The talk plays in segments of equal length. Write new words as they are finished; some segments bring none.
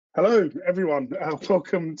Hello, everyone.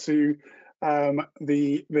 Welcome to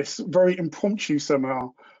this very impromptu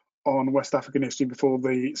seminar on West African history before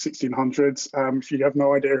the 1600s. If you have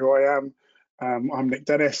no idea who I am, I'm Nick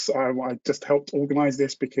Dennis. I just helped organise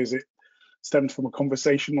this because it stemmed from a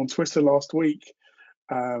conversation on Twitter last week,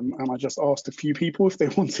 and I just asked a few people if they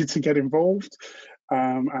wanted to get involved,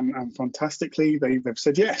 and fantastically, they've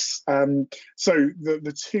said yes. So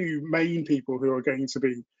the two main people who are going to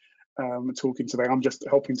be talking today, I'm just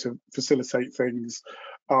helping to facilitate things,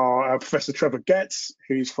 are Professor Trevor Getz,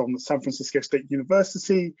 who's from San Francisco State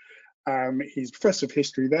University. He's Professor of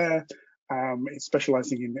History there. He's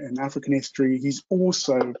specialising in African history. He's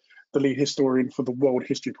also the lead historian for the World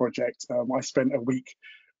History Project. I spent a week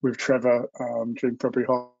with Trevor during February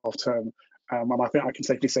half term, and I think I can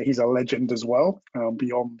safely say he's a legend as well,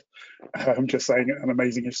 beyond just saying an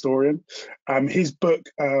amazing historian. His book,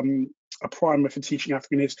 A Primer for Teaching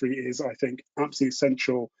African History, is, I think, absolutely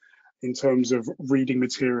essential in terms of reading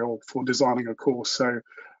material for designing a course. So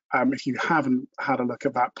if you haven't had a look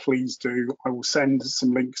at that, please do. I will send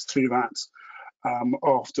some links to that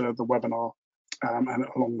after the webinar, and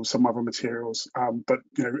along with some other materials. But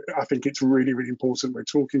I think it's really, really important. We're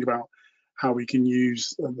talking about how we can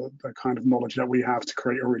use the kind of knowledge that we have to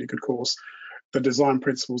create a really good course. The design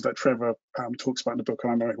principles that Trevor talks about in the book,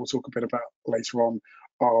 and I know he'll talk a bit about later on,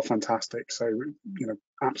 are fantastic. So,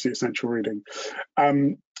 absolutely essential reading.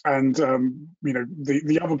 The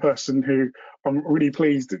other person who I'm really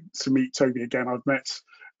pleased to meet, Toby, again. I've met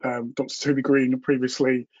Dr. Toby Green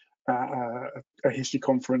previously at a history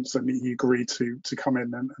conference, and he agreed to come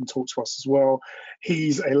in and talk to us as well.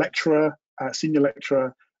 He's a lecturer, senior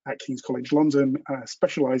lecturer at King's College London,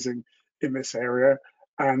 specialising in this area.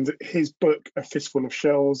 And his book, A Fistful of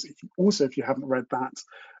Shells, if you haven't read that,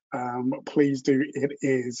 please do. It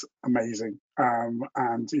is amazing. And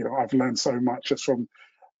I've learned so much just from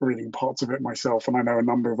reading parts of it myself, and I know a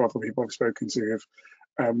number of other people I've spoken to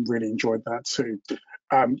have really enjoyed that too.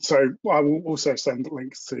 So I will also send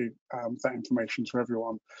links to that information to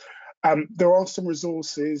everyone. There are some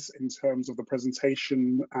resources in terms of the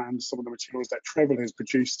presentation and some of the materials that Trevor has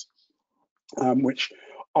produced, which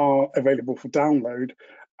are available for download,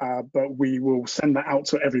 but we will send that out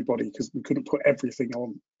to everybody because we couldn't put everything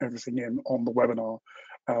in on the webinar.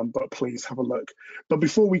 But please have a look. But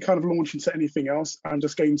before we kind of launch into anything else, I'm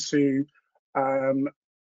just going to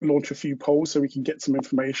launch a few polls so we can get some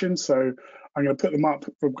information. So I'm going to put them up.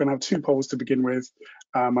 We're going to have two polls to begin with,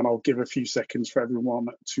 and I'll give a few seconds for everyone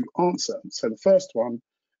to answer. So the first one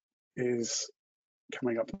is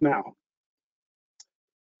coming up now.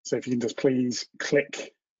 So if you can just please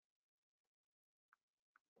click.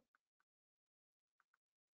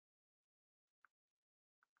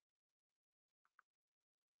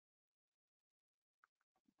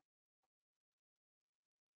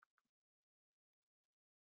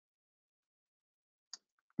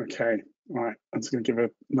 Okay, all right, I'm just going to give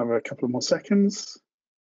it another couple of more seconds.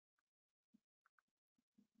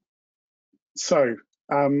 So,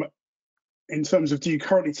 in terms of, do you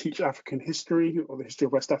currently teach African history or the history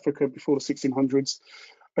of West Africa before the 1600s?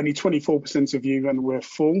 Only 24% of you, and we're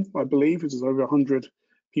full, I believe, there's over 100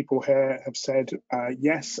 people here, have said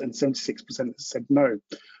yes, and 76% have said no,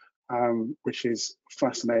 which is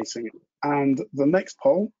fascinating. And the next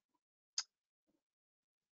poll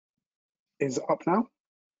is up now.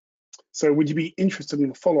 So would you be interested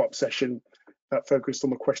in a follow-up session that focused on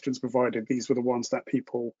the questions provided? These were the ones that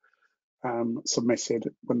people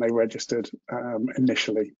submitted when they registered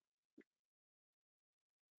initially.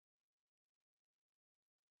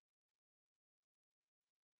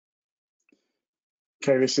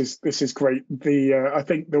 Okay, this is great. I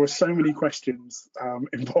think there were so many questions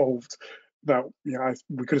involved that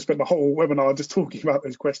we could have spent the whole webinar just talking about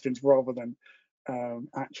those questions rather than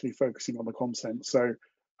actually focusing on the content. So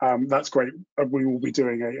that's great. We will be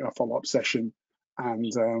doing a follow-up session,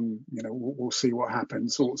 and we'll see what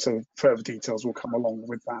happens. Also, further details will come along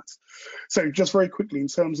with that. So just very quickly, in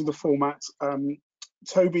terms of the format,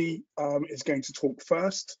 Toby is going to talk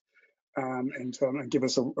first and give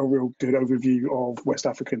us a real good overview of West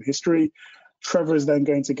African history. Trevor is then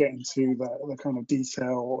going to get into the kind of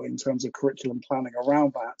detail in terms of curriculum planning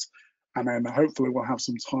around that, and then hopefully we'll have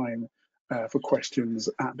some time for questions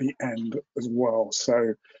at the end as well.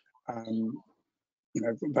 So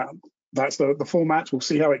that's the format. We'll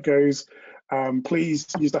see how it goes. Please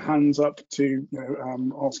use the hands up to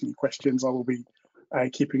ask any questions. I will be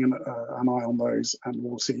keeping an eye on those, and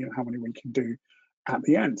we'll see how many we can do at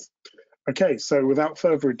the end. Okay, so without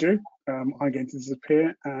further ado, I'm going to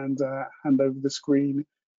disappear and hand over the screen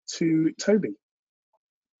to Toby.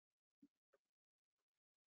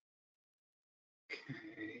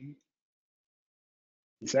 Okay.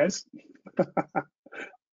 he says.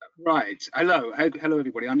 Right. Hello,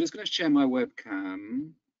 everybody. I'm just going to share my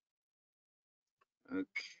webcam.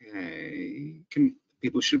 Okay.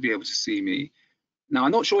 People should be able to see me. Now,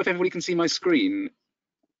 I'm not sure if everybody can see my screen.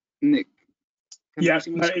 Nick, can Yeah, you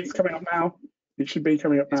see my no, screen? it's coming up now. It should be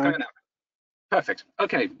coming up now. It's coming up. Perfect.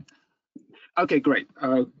 Okay. Okay, great.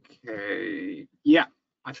 Okay. Yeah,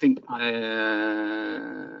 I think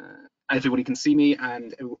everybody can see me,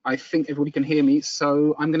 and I think everybody can hear me.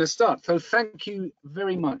 So I'm going to start. So thank you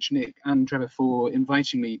very much, Nick and Trevor, for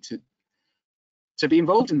inviting me to be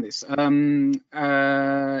involved in this.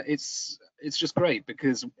 It's just great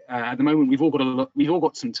because at the moment we've all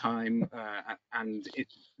got some time, and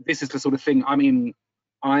this is the sort of thing. I mean,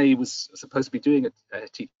 I was supposed to be doing a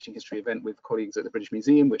teaching history event with colleagues at the British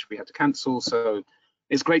Museum, which we had to cancel. So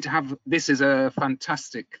it's great to have. This is a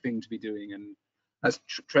fantastic thing to be doing. And as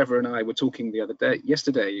Trevor and I were talking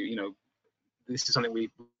yesterday, you know, this is something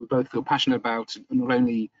we both feel passionate about, not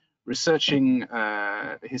only researching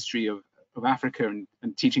the history of Africa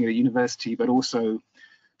and teaching at a university, but also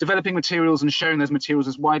developing materials and sharing those materials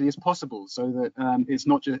as widely as possible, so that it's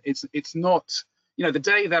not just it's not, you know, the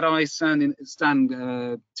day that I stand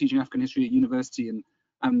teaching African history at university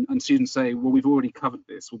and students say, well, we've already covered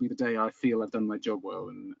this, will be the day I feel I've done my job well,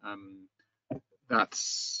 and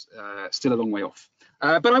that's still a long way off.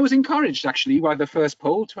 But I was encouraged actually by the first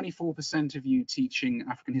poll. 24% of you teaching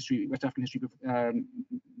African history, West African history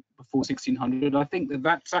before 1600. I think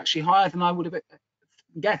that's actually higher than I would have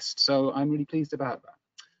guessed. So I'm really pleased about that.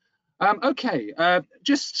 Okay,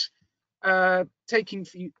 just taking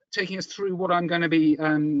us through what I'm going to be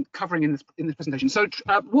covering in this presentation. So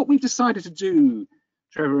what we've decided to do,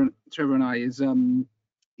 Trevor and I,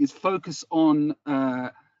 is focus on.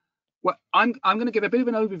 Well, I'm going to give a bit of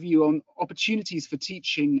an overview on opportunities for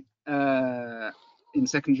teaching in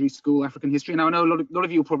secondary school African history. Now, I know a lot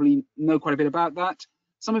of you will probably know quite a bit about that.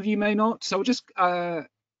 Some of you may not. So just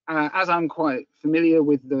as I'm quite familiar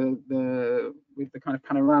with the kind of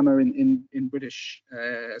panorama in British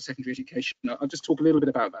secondary education, I'll just talk a little bit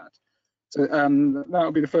about that. So that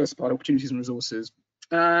will be the first part: opportunities and resources.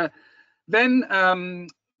 Then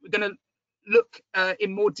we're going to look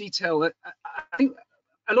in more detail at, I think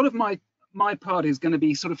a lot of my part is going to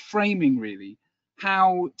be sort of framing really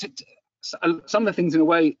how some of the things in a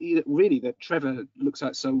way really that Trevor looks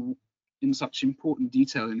at in such important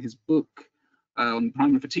detail in his book on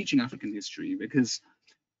Primer for Teaching African History, because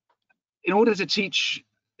in order to teach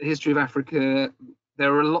the history of Africa,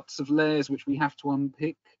 there are lots of layers which we have to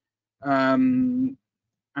unpick, and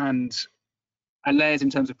layers in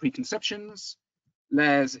terms of preconceptions,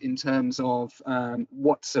 layers in terms of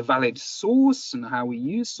what's a valid source and how we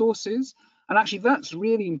use sources. And actually that's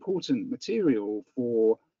really important material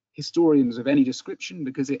for historians of any description,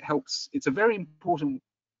 because it's a very important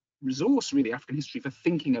resource really, African history, for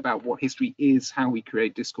thinking about what history is, how we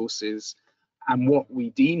create discourses, and what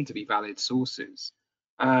we deem to be valid sources.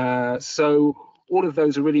 So all of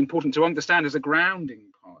those are really important to understand as a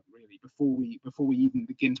grounding part really before we even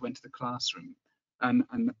begin to enter the classroom. And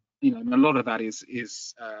you know, a lot of that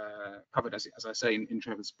is covered, as I say, in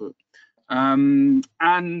Trevor's book. And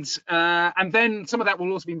then some of that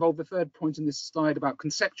will also be involved. The third point in this slide about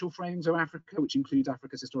conceptual frames of Africa, which includes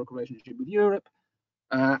Africa's historical relationship with Europe,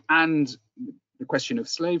 and the question of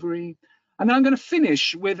slavery. And then I'm going to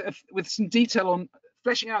finish with some detail on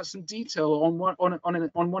fleshing out some detail on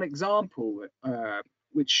one example,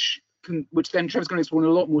 which then Trevor's going to explore in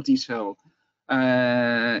a lot more detail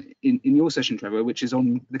in your session, Trevor, which is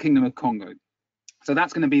on the Kingdom of Congo. So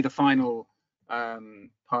that's going to be the final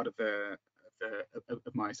part of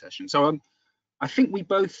of my session. So I think we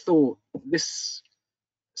both thought this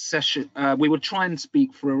session we would try and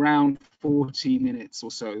speak for around 40 minutes or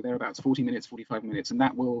so, thereabouts, 40 minutes, 45 minutes, and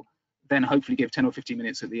that will then hopefully give 10 or 15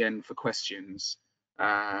 minutes at the end for questions.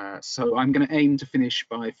 So I'm going to aim to finish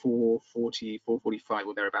by 4:40, 4:45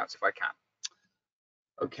 or thereabouts if I can.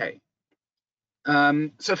 Okay.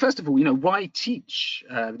 So first of all, you know, why teach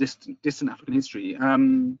distant African history?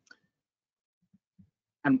 And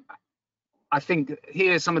I think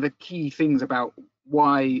here are some of the key things about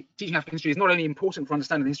why teaching African history is not only important for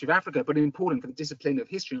understanding the history of Africa, but important for the discipline of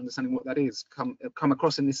history, understanding what that is, come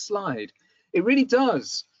across in this slide. It really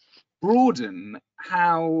does broaden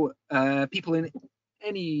how people in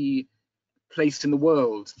any place in the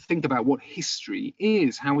world think about what history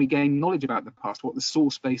is, how we gain knowledge about the past, what the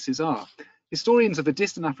source bases are. Historians of the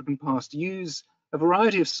distant African past use a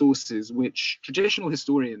variety of sources which traditional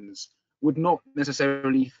historians would not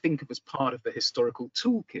necessarily think of as part of the historical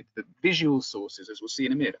toolkit. The visual sources, as we'll see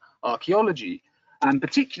in a minute, archaeology, and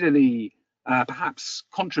particularly perhaps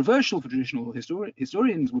controversial for traditional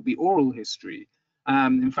historians would be oral history.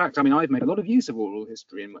 In fact, I mean, I've made a lot of use of oral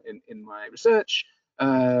history in my research.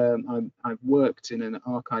 I've worked in an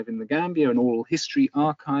archive in the Gambia, an oral history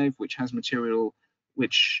archive, which has material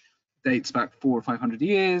which dates back 400 or 500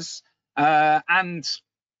 years. And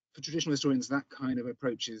for traditional historians, that kind of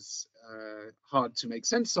approach is hard to make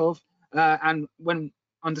sense of. And when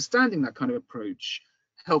understanding that kind of approach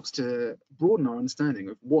helps to broaden our understanding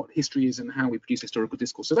of what history is and how we produce historical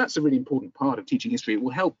discourse. So that's a really important part of teaching history. It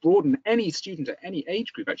will help broaden any student at any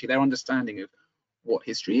age group, actually, their understanding of what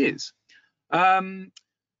history is.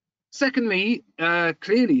 Secondly,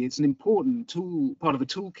 clearly, it's an important tool, part of a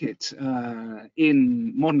toolkit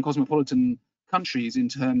in modern cosmopolitan countries in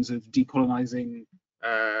terms of decolonizing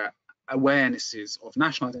awarenesses of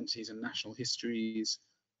national identities and national histories.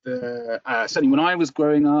 Certainly when I was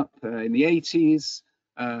growing up in the 80s,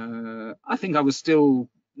 I think I was still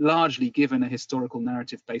largely given a historical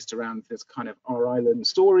narrative based around this kind of our island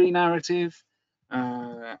story narrative,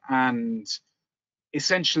 and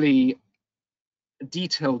essentially a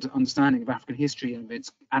detailed understanding of African history and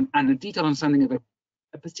a detailed understanding of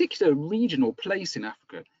a particular region or place in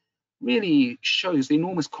Africa really shows the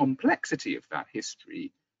enormous complexity of that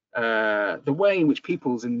history, the way in which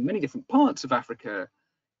peoples in many different parts of Africa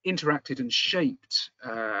interacted and shaped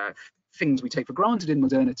things we take for granted in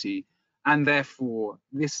modernity, and therefore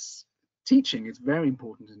this teaching is very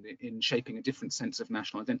important in shaping a different sense of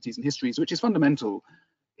national identities and histories, which is fundamental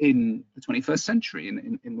in the 21st century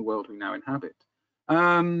in the world we now inhabit.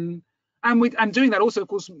 And doing that also, of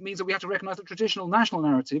course, means that we have to recognize that traditional national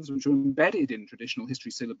narratives, which are embedded in traditional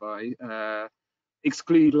history syllabi,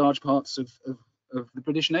 exclude large parts of the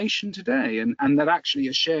British nation today, and that actually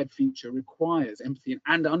a shared future requires empathy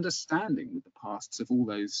and understanding with the pasts of all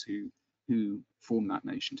those who form that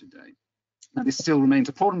nation today. Now, this still remains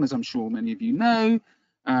a problem, as I'm sure many of you know.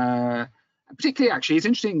 Particularly, actually, it's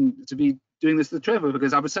interesting to be doing this with Trevor,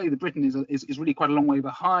 because I would say that Britain is really quite a long way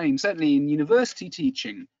behind, certainly in university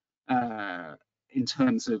teaching, in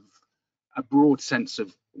terms of a broad sense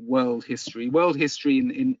of world history. World history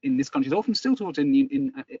in this country is often still taught in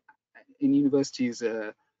universities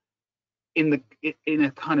in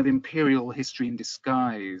a kind of imperial history in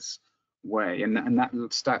disguise way, and that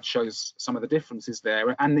little stat shows some of the differences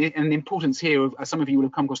there, and the importance here of, as some of you will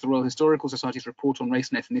have come across the Royal Historical Society's report on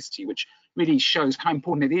race and ethnicity, which really shows how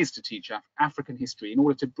important it is to teach African history in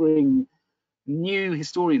order to bring new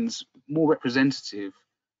historians more representative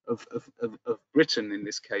of Britain in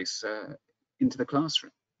this case into the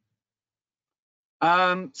classroom.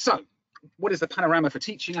 So what is the panorama for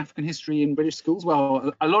teaching African history in British schools?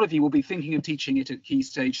 Well, a lot of you will be thinking of teaching it at Key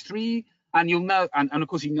Stage 3, and you'll know, and of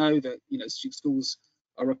course you know that schools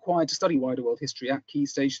are required to study wider world history at Key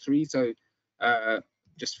Stage 3. So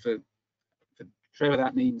just for Trevor,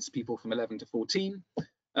 that means people from 11 to 14,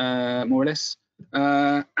 more or less.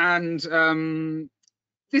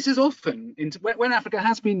 This is often, when Africa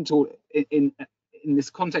has been taught in this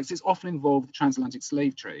context, it's often involved the transatlantic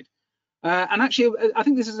slave trade. And actually, I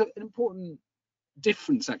think this is an important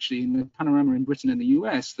difference, actually, in the panorama in Britain and the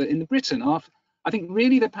US, that in Britain, I think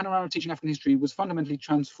really the panorama of teaching African history was fundamentally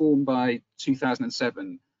transformed by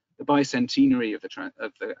 2007, the bicentenary of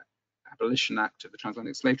the Abolition Act of the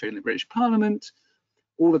Transatlantic Slave Trade in the British Parliament,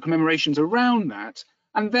 all the commemorations around that.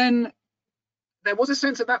 And then there was a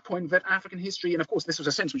sense at that point that African history, and of course this was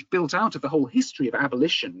a sense which built out of the whole history of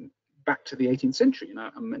abolition back to the 18th century, and I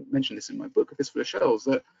mentioned this in my book, A Fistful of Shells,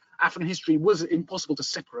 that African history was impossible to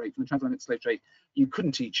separate from the transatlantic slave trade. You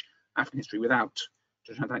couldn't teach African history without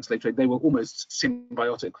the transatlantic slave trade. They were almost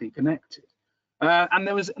symbiotically connected. And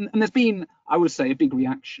there's been, I would say, a big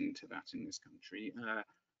reaction to that in this country,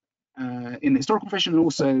 in the historical profession and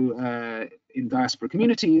also in diaspora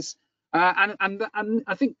communities. And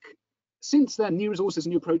I think since then, new resources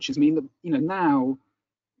and new approaches mean that now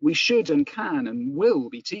we should and can and will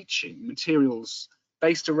be teaching materials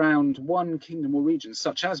based around one kingdom or region,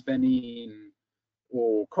 such as Benin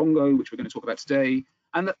or Congo, which we're going to talk about today,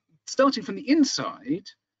 and that starting from the inside,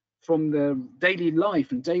 from the daily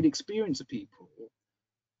life and daily experience of people,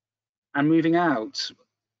 and moving out,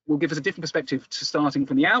 will give us a different perspective to starting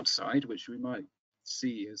from the outside, which we might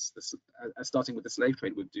see as starting with the slave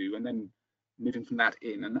trade would do, and then moving from that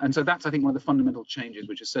in. And so that's, I think, one of the fundamental changes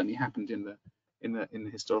which has certainly happened in the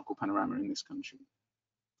historical panorama in this country.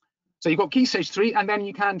 So you've got Key Stage 3, and then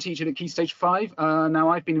you can teach it at Key Stage 5. Now,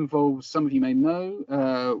 I've been involved, some of you may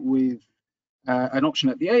know, with an option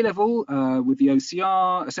at the A level with the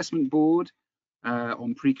OCR assessment board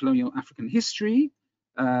on pre-colonial African history,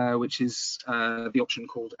 which is the option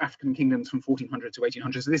called African Kingdoms from 1400 to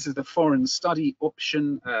 1800. So this is the foreign study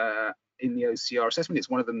option in the OCR assessment. It's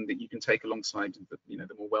one of them that you can take alongside the,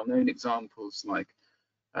 the more well-known examples like,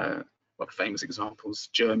 well, the famous examples,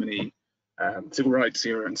 Germany, civil rights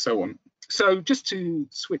era, and so on. So just to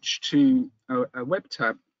switch to a web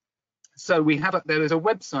tab. So we have there is a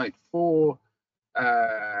website for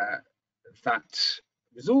that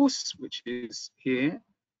resource, which is here,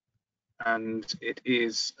 and it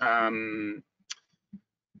is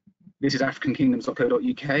this is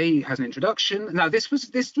africankingdoms.co.uk. It has an introduction. Now this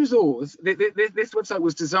resource, this website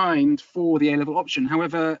was designed for the A-level option.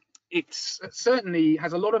 However, it certainly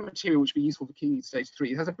has a lot of material which would be useful for Kingdom Stage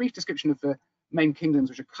 3. It has a brief description of the main kingdoms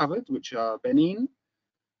which are covered, which are Benin,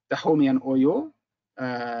 Dahomey and Oyo,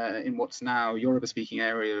 in what's now Yoruba-speaking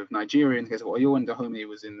area of Nigeria, in the case of Oyo, and Dahomey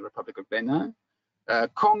was in the Republic of Benin.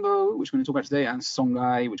 Kongo, which we're going to talk about today, and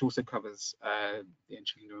Songhay, which also covers the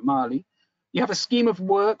ancient kingdom of Mali. You have a scheme of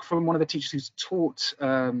work from one of the teachers who's taught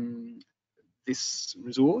this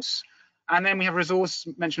resource. And then we have resource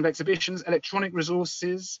mention of exhibitions, electronic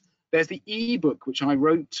resources. There's the ebook which I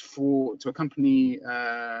wrote to accompany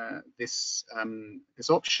this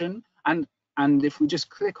option. And if we just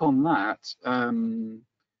click on that,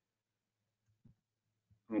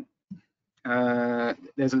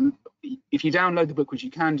 if you download the book, which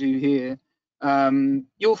you can do here,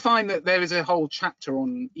 you'll find that there is a whole chapter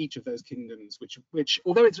on each of those kingdoms, which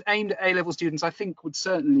although it's aimed at A-level students, I think would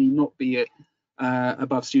certainly not be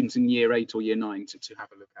above students in year 8 or year 9 to have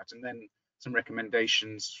a look at. And then some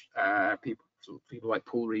recommendations, people like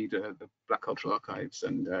Paul Reed, the Black Cultural Archives,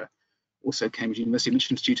 and also Cambridge University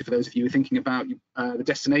Admissions Tutor, for those of you who are thinking about the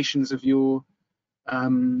destinations of your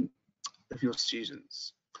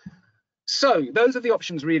students. So those are the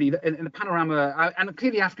options really in the panorama, and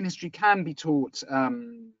clearly African history can be taught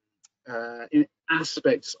in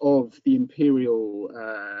aspects of the imperial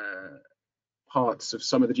parts of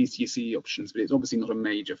some of the GCSE options, but it's obviously not a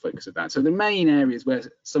major focus of that. So the main areas where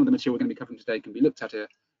some of the material we're going to be covering today can be looked at are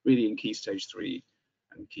really in Key Stage 3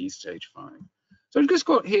 and Key Stage 5. So I've just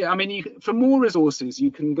got here, I mean, for more resources,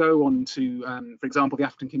 you can go on to, for example, the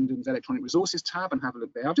African Kingdoms Electronic Resources tab and have a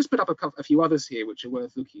look there. I've just put up a few others here which are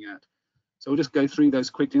worth looking at. So we'll just go through those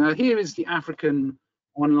quickly. Now, here is the African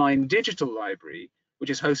Online Digital Library, which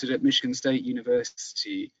is hosted at Michigan State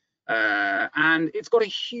University. And it's got a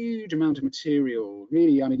huge amount of material.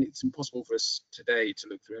 Really, I mean, it's impossible for us today to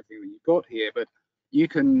look through everything that you've got here, but you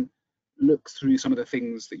can look through some of the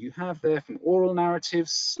things that you have there, from oral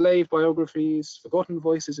narratives, slave biographies, forgotten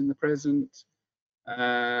voices in the present,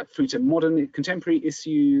 through to modern contemporary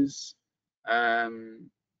issues.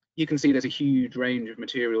 You can see there's a huge range of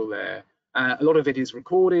material there. A lot of it is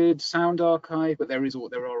recorded, sound archive, but there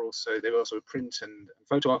are also print and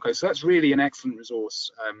photo archives. So that's really an excellent resource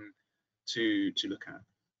to look at.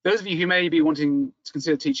 Those of you who may be wanting to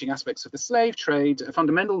consider teaching aspects of the slave trade, a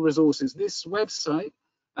fundamental resource is this website,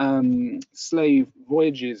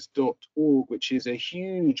 slavevoyages.org, which is a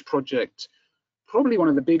huge project, probably one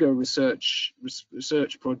of the bigger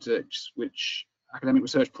academic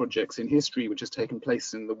research projects in history, which has taken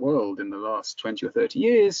place in the world in the last 20 or 30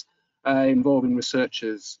 years, involving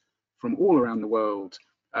researchers from all around the world,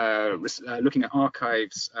 looking at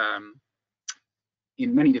archives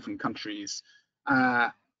in many different countries.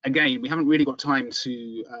 Again, we haven't really got time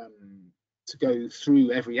to go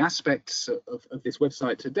through every aspect of this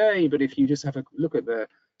website today, but if you just have a look at the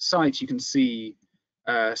site, you can see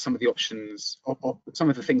some of the options of some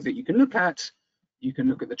of the things that you can look at. You can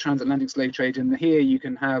look at the transatlantic slave trade, and here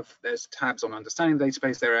there's tabs on understanding the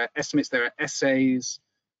database, there are estimates, there are essays,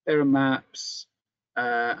 there are maps,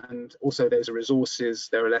 and also there's resources,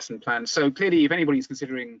 there are lesson plans. So clearly, if anybody's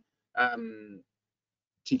considering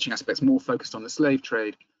teaching aspects more focused on the slave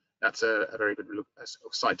trade, that's a very good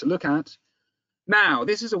site to look at. Now,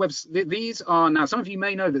 this is a now, some of you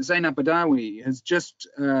may know that Zainab Badawi has just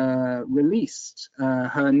released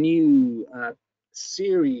her new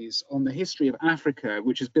series on the history of Africa,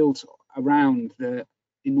 which is built around the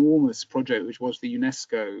enormous project which was the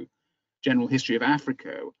UNESCO General History of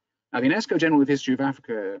Africa. Now, the UNESCO General History of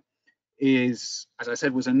Africa is, as I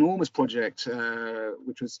said, was an enormous project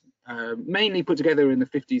which was mainly put together in the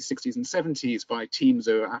 50s, 60s, and 70s by teams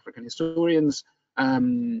of African historians.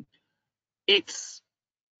 The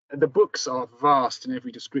books are vast in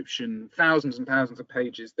every description, thousands and thousands of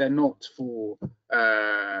pages. They're not for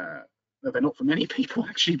many people,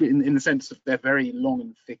 actually, but in the sense that they're very long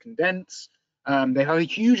and thick and dense. They have a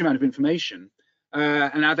huge amount of information.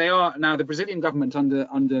 And now the Brazilian government under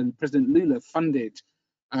President Lula funded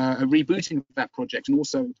a rebooting of that project,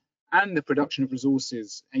 and the production of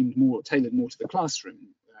resources tailored more to the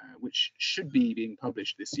classroom, which should be being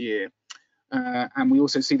published this year. And we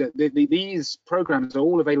also see that these programs are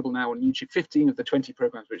all available now on YouTube. 15 of the 20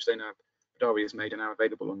 programs which Badawi has made are now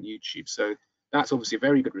available on YouTube. So that's obviously a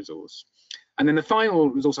very good resource. And then the final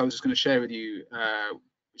resource I was just going to share with you,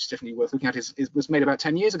 which is definitely worth looking at, was made about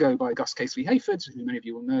 10 years ago by Gus Casely-Hayford, who many of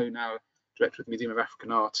you will know now, director of the Museum of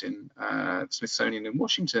African Art in Smithsonian in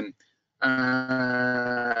Washington,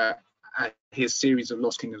 his series of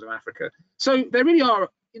Lost Kingdoms of Africa. So there really are,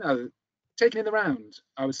 taken in the round,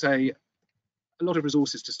 I would say, a lot of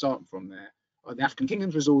resources to start from there. On the African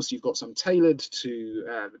Kingdoms resource, you've got some tailored to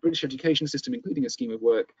the British education system, including a scheme of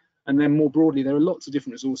work. And then more broadly, there are lots of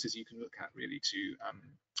different resources you can look at really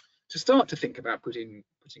to start to think about putting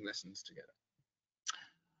lessons together.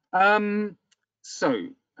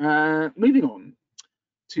 Moving on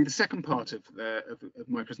to the second part of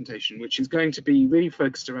my presentation, which is going to be really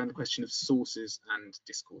focused around the question of sources and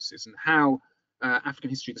discourses, and how African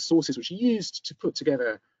history, the sources which are used to put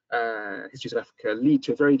together histories of Africa, lead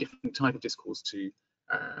to a very different type of discourse to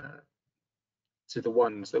the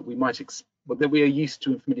ones that we are used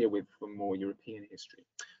to and familiar with from more European history.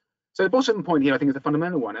 So the bottom point here, I think, is the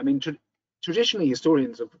fundamental one. I mean, traditionally,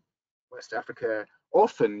 historians of West Africa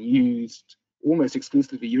often used almost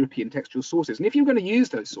exclusively European textual sources. And if you were going to use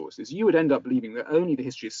those sources, you would end up believing that only the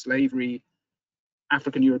history of slavery,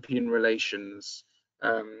 African-European relations,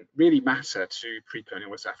 really matter to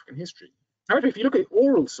pre-colonial West African history. However, if you look at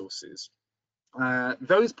oral sources,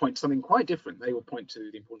 those point to something quite different. They will point to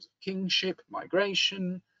the importance of kingship,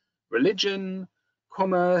 migration, religion,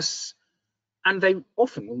 commerce, and they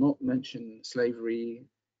often will not mention slavery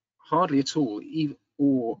hardly at all,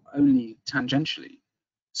 or only tangentially.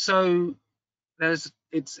 So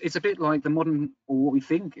it's a bit like the modern, or what we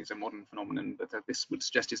think is a modern phenomenon, but that this would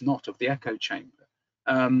suggest is not, of the echo chamber,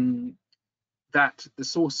 that the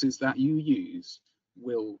sources that you use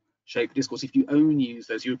will shape the discourse. If you only use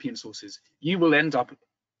those European sources, you will end up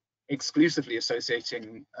exclusively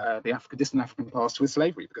associating the distant African past with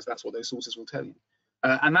slavery, because that's what those sources will tell you.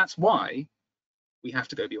 And that's why we have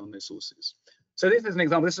to go beyond those sources. So this is an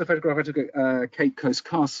example. This is a photograph I took at Cape Coast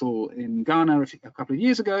Castle in Ghana a couple of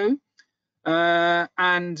years ago.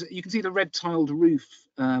 And you can see the red tiled roof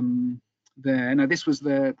there. Now, this was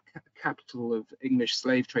the capital of English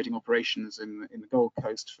slave trading operations in the Gold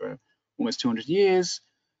Coast for almost 200 years.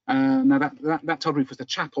 Now that tiled roof was the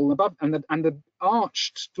chapel above, and the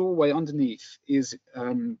arched doorway underneath is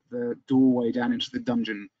the doorway down into the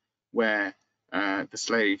dungeon where the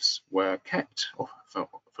slaves were kept for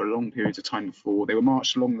long periods of time before they were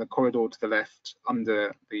marched along the corridor to the left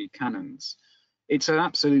under the cannons. It's an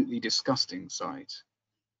absolutely disgusting sight,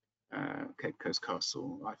 Cape Coast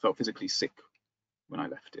Castle. I felt physically sick when I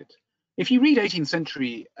left it. If you read 18th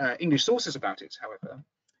century English sources about it, however,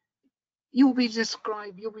 you'll be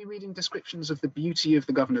reading descriptions of the beauty of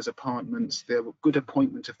the governor's apartments, the good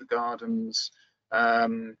appointment of the gardens,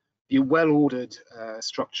 the well-ordered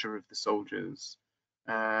structure of the soldiers,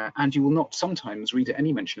 and you will not sometimes read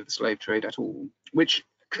any mention of the slave trade at all, which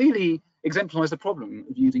clearly exemplifies the problem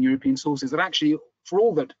of using European sources, that actually, for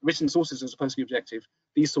all that written sources are supposed to be objective,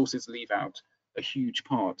 these sources leave out a huge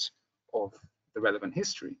part of the relevant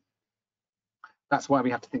history. That's why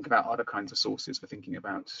we have to think about other kinds of sources for thinking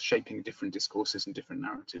about shaping different discourses and different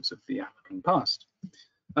narratives of the African past.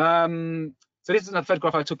 So this is a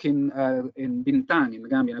photograph I took in Bintang in the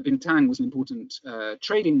Gambia. Now, Bintang was an important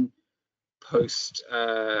trading post,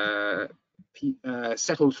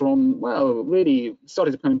 settled from, well, really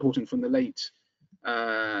started to become important from the late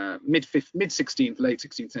mid-16th, late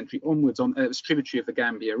 16th century onwards. It was tributary of the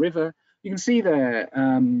Gambia River. You can see there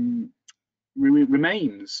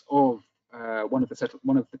remains of one of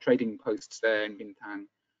the trading posts there in Bintang.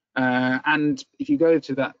 And if you go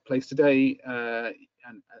to that place today,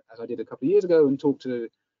 and as I did a couple of years ago, and talk to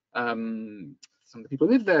some of the people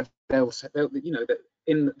who live there, they'll that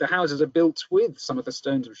in the houses are built with some of the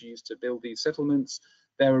stones which are used to build these settlements.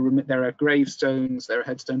 There are gravestones, there are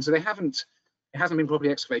headstones, so it hasn't been properly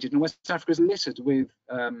excavated. And West Africa is littered with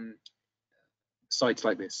sites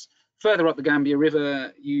like this. Further up the Gambia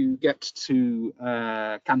River, you get to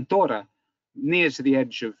Kantora, near to the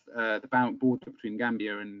edge of the border between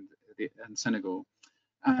Gambia and Senegal.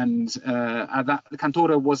 And the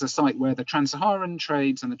Kantora was a site where the trans-Saharan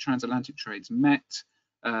trades and the transatlantic trades met.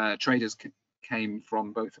 Traders came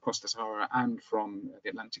from both across the Sahara and from the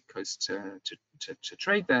Atlantic coast to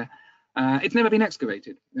trade there. It's never been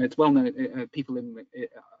excavated. It's well known. People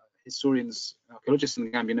historians, archaeologists in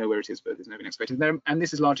the Gambia know where it is, but it's never been excavated there. And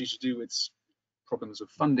this is largely to do with problems of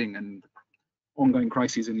funding and ongoing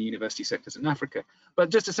crises in the university sectors in Africa. But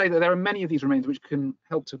just to say that there are many of these remains which can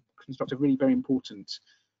help to construct a really very important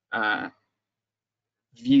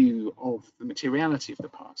view of the materiality of the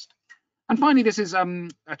past. And finally, this is a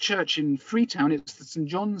church in Freetown. It's the St.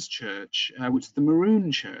 John's Church, which is the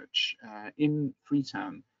Maroon Church in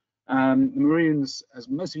Freetown. The Maroons, as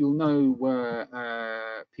most of you will know,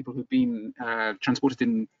 were people who've been transported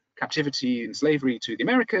in captivity and slavery to the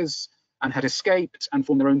Americas and had escaped and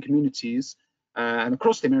formed their own communities and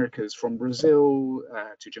across the Americas, from Brazil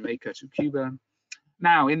to Jamaica to Cuba.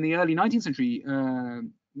 Now, in the early 19th century,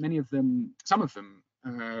 some of them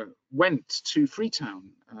went to Freetown,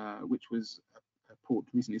 which was a port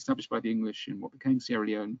recently established by the English in what became Sierra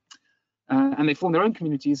Leone. And they formed their own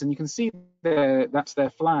communities, and you can see there, that's their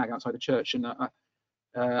flag outside the church. And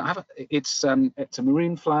it's a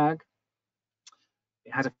maroon flag.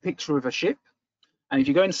 It has a picture of a ship. And if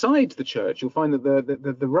you go inside the church, you'll find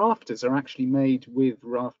that the rafters are actually made with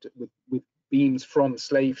beams from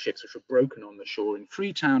slave ships which were broken on the shore in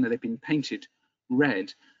Freetown, and they've been painted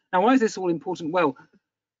red. Now, why is this all important? Well,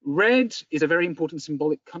 red is a very important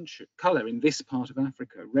symbolic colour in this part of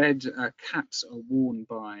Africa. Red caps are worn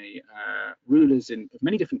by rulers of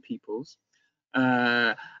many different peoples.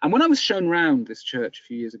 And when I was shown around this church a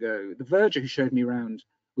few years ago, the verger who showed me around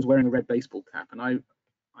was wearing a red baseball cap, and I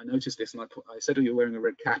noticed this, and I said, "Oh, you're wearing a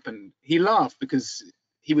red cap," and he laughed because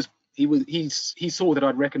he saw that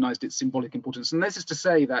I'd recognised its symbolic importance. And this is to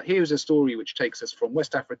say that here's a story which takes us from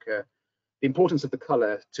West Africa, the importance of the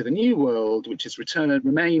colour, to the New World, which is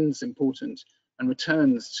remains important and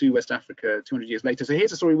returns to West Africa 200 years later. So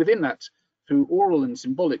here's a story within that. Through oral and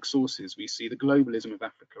symbolic sources, we see the globalism of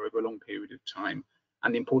Africa over a long period of time,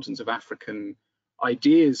 and the importance of African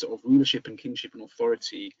ideas of rulership and kingship and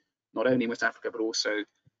authority, not only in West Africa, but also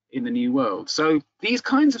in the New World. So these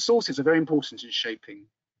kinds of sources are very important in shaping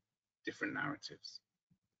different narratives.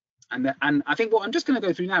 And I think what I'm just going to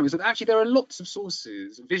go through now is that actually there are lots of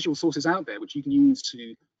sources, visual sources out there, which you can use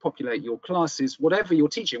to populate your classes, whatever you're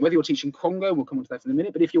teaching, whether you're teaching Congo, we'll come on to that in a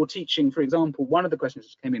minute, but if you're teaching, for example, one of the questions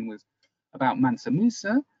that came in was about Mansa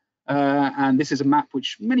Musa, and this is a map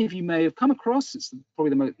which many of you may have come across. It's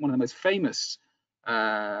probably one of the most famous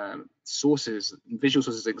sources, visual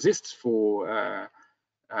sources that exists for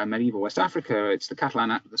medieval West Africa. It's the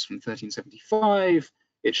Catalan Atlas from 1375.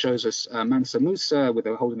 It shows us Mansa Musa with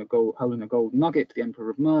holding a gold nugget, the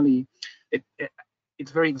Emperor of Mali.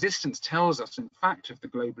 Its very existence tells us, in fact, of the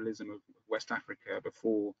globalism of West Africa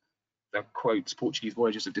before the, quote, Portuguese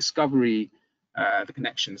voyages of discovery, the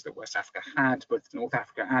connections that West Africa had, both to North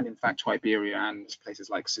Africa and, in fact, to Iberia and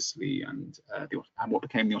places like Sicily and what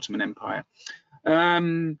became the Ottoman Empire.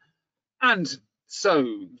 And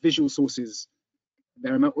so visual sources,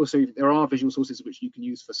 there are visual sources which you can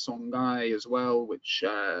use for Songhay as well, which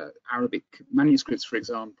Arabic manuscripts, for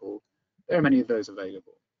example, there are many of those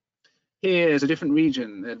available. Here's a different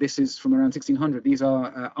region. This is from around 1600. These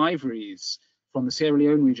are ivories from the Sierra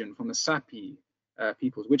Leone region, from the Sapi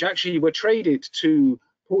peoples, which actually were traded to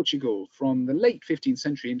Portugal from the late 15th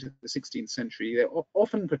century into the 16th century. They're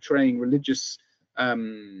often portraying religious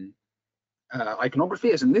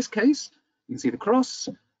iconography, as in this case. You can see the cross,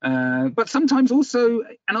 but sometimes also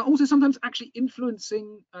sometimes actually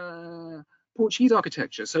influencing Portuguese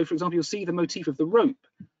architecture. So, for example, you'll see the motif of the rope.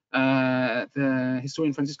 The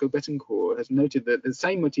historian Francisco Betancourt has noted that the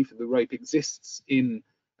same motif of the rope exists in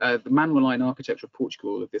the Manueline architecture of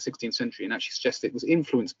Portugal of the 16th century, and actually suggests it was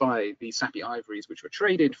influenced by the Sapi ivories, which were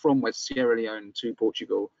traded from West Sierra Leone to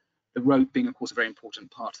Portugal. The rope being, of course, a very important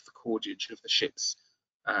part of the cordage of the ships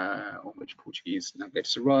on which Portuguese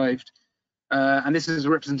navigators arrived. And this is a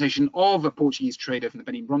representation of a Portuguese trader from the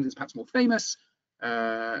Benin bronzes, perhaps more famous,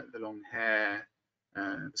 the long hair,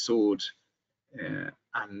 the sword,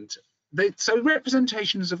 so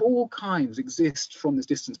representations of all kinds exist from this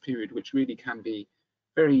distance period, which really can be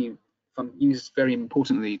used very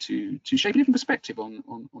importantly to shape a different perspective on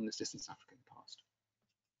this distant African past.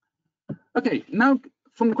 Okay, now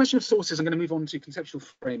from the question of sources, I'm going to move on to conceptual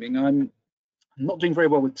framing. I'm not doing very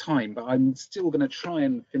well with time, but I'm still going to try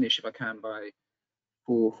and finish, if I can, by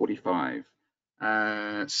 4:45.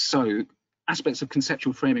 So aspects of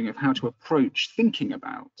conceptual framing of how to approach thinking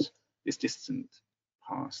about this distant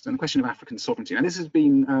past and the question of African sovereignty. Now, this has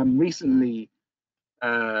been recently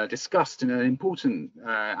discussed in an important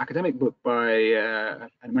academic book by an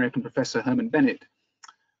American professor, Herman Bennett.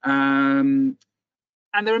 And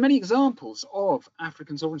there are many examples of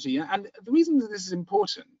African sovereignty. And the reason that this is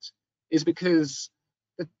important is because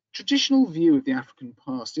the traditional view of the African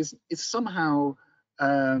past is somehow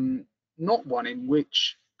not one in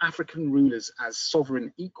which African rulers as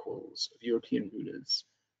sovereign equals of European rulers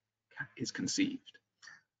is conceived.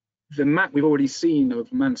 The map we've already seen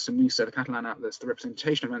of Mansa Musa, the Catalan Atlas, the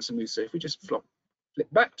representation of Mansa Musa, if we just flip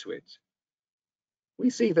back to it, we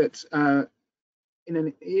see that in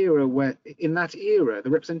an era where, in that era, the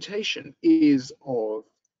representation is of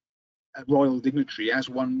a royal dignitary, as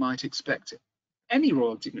one might expect any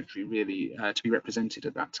royal dignitary really to be represented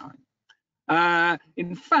at that time.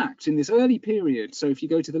 In fact, in this early period, so if you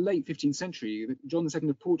go to the late 15th century, John II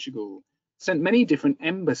of Portugal sent many different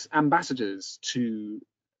ambassadors to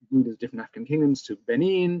rulers of different African kingdoms, to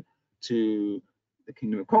Benin, to the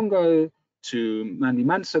Kingdom of Congo, to Mandi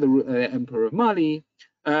Mansa, the Emperor of Mali.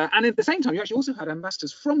 And at the same time, you actually also had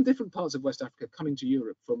ambassadors from different parts of West Africa coming to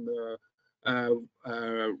Europe, from the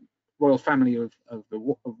royal family of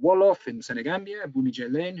Wolof in Senegambia, Bumi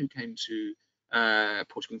Jelen, who came to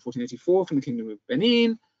Portugal in 1484, from the Kingdom of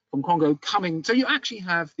Benin, from Congo coming. So you actually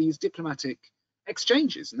have these diplomatic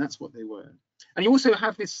exchanges, and that's what they were. And you also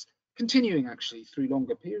have this continuing actually through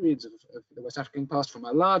longer periods of the West African past, from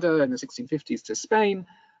Alada in the 1650s to Spain,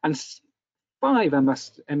 and 5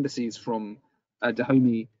 embassies from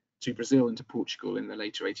Dahomey to Brazil and to Portugal in the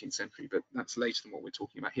later 18th century, but that's later than what we're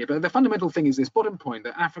talking about here. But the fundamental thing is this bottom point,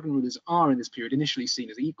 that African rulers are in this period initially seen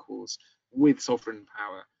as equals with sovereign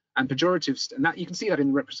power, and pejoratives, and that you can see that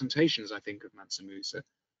in representations, I think, of Mansa Musa,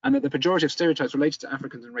 and that the pejorative stereotypes related to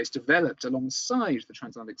Africans and race developed alongside the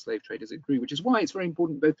transatlantic slave trade as it grew, which is why it's very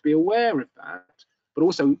important both to be aware of that, but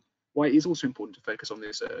also why it is also important to focus on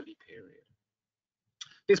this early period.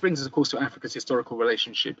 This brings us, of course, to Africa's historical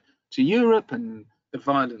relationship to Europe and the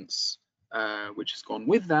violence which has gone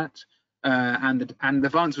with that, and the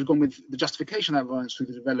violence has gone with the justification of that violence through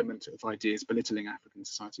the development of ideas belittling African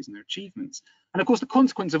societies and their achievements. And of course, the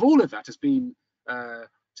consequence of all of that has been to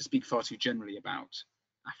speak far too generally about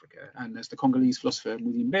Africa. And as the Congolese philosopher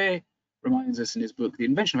Mudimbe reminds us in his book, The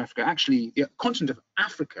Invention of Africa, actually the continent of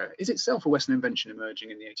Africa is itself a Western invention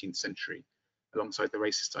emerging in the 18th century, alongside the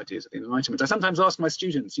racist ideas of the Enlightenment. I sometimes ask my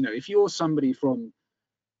students, you know, if you're somebody from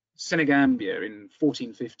Senegambia in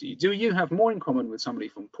 1450, do you have more in common with somebody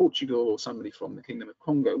from Portugal or somebody from the Kingdom of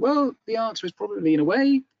Congo? Well, the answer is probably, in a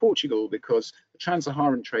way, Portugal, because the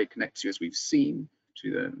trans-Saharan trade connects you, as we've seen,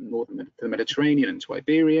 to the Mediterranean and to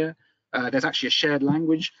Iberia. There's actually a shared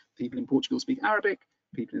language. People in Portugal speak Arabic,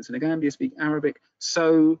 people in Senegambia speak Arabic.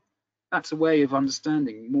 So that's a way of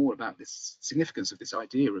understanding more about this significance of this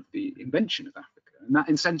idea of the invention of Africa, and that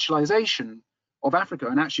essentialization of Africa,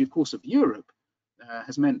 and actually, of course, of Europe,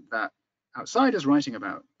 has meant that outsiders writing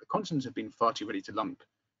about the continent have been far too ready to lump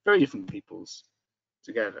very different peoples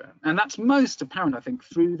together. And that's most apparent, I think,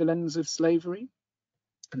 through the lens of slavery.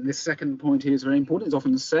 And this second point here is very important. It's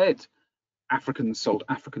often said Africans sold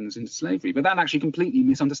Africans into slavery, but that actually completely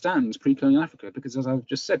misunderstands pre-colonial Africa, because, as I've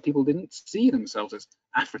just said, people didn't see themselves as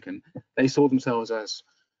African. They saw themselves as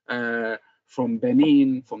from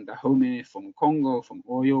Benin, from Dahomey, from Kongo, from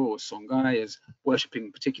Oyo or Songhay, as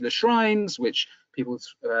worshipping particular shrines, which people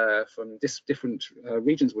from different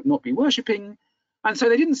regions would not be worshipping. And so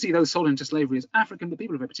they didn't see those sold into slavery as African, but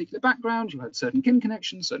people of a particular background who had certain kin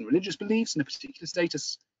connections, certain religious beliefs, and a particular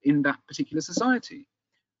status in that particular society.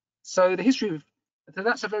 So the history of,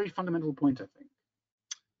 that's a very fundamental point, I think.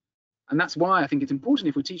 And that's why I think it's important,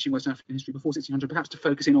 if we're teaching West African history before 1600, perhaps to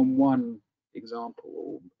focus in on one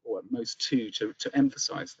example, or at most two, to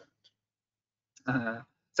emphasize that.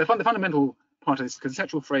 So the fundamental part of this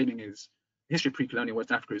conceptual framing is the history of pre-colonial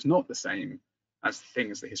West Africa is not the same as the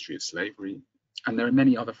thing as the history of slavery. And there are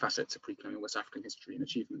many other facets of pre-colonial West African history and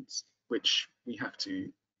achievements which we have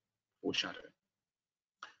to foreshadow.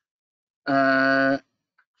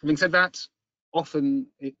 Having said that, often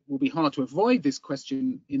it will be hard to avoid this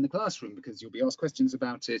question in the classroom, because you'll be asked questions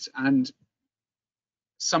about it, and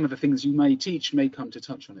some of the things you may teach may come to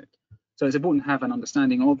touch on it. So it's important to have an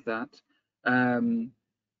understanding of that.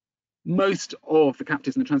 Most of the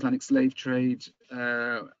captives in the transatlantic slave trade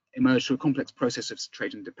emerged through a complex process of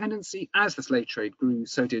trade and dependency. As the slave trade grew,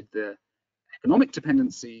 so did the economic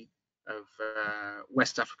dependency of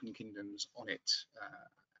West African kingdoms on it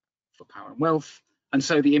for power and wealth. And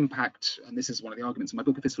so the impact, and this is one of the arguments in my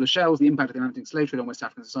book, A Fistful of Shells, the impact of the Atlantic slave trade on West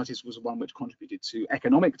African societies was one which contributed to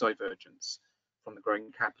economic divergence from the growing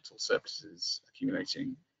capital surpluses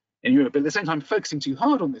accumulating in Europe. But at the same time, focusing too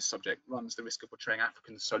hard on this subject runs the risk of portraying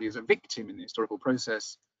Africans solely as a victim in the historical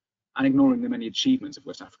process and ignoring the many achievements of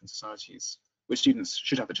West African societies, which students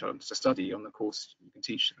should have the chance to study on the course you can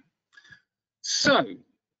teach them. So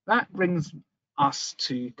that brings us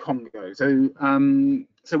to Congo.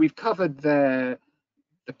 So we've covered the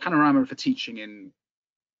panorama for teaching in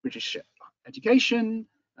British education,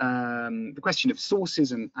 the question of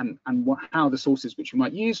sources and how the sources which we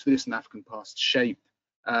might use for this in the African past shape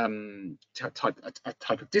a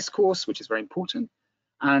type of discourse, which is very important,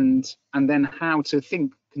 and then how to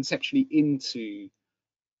think conceptually into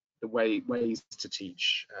ways to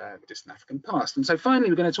teach the distant African past. And so finally,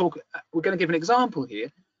 we're going to give an example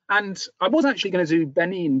here. And I was actually going to do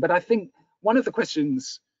Benin, but I think one of the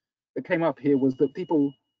questions that came up here was that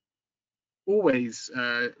people always,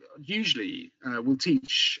 usually, will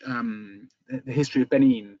teach the history of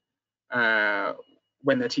Benin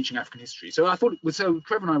when they're teaching African history. So I thought, so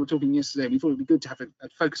Trevor and I were talking yesterday, we thought it would be good to have a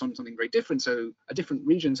focus on something very different, so a different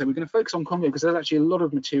region. So we're going to focus on Congo because there's actually a lot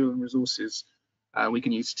of material and resources we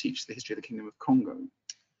can use to teach the history of the Kingdom of Congo.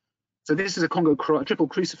 So this is a Congo triple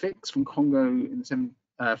crucifix from Congo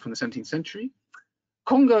from the 17th century.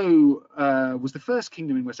 Congo was the first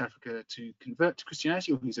kingdom in West Africa to convert to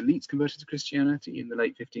Christianity, or whose elites converted to Christianity in the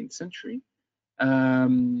late 15th century.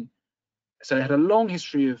 So it had a long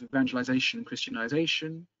history of evangelization and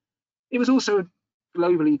Christianization. It was also a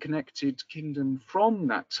globally connected kingdom from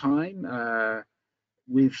that time,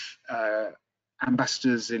 with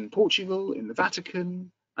ambassadors in Portugal, in the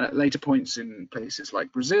Vatican, at later points in places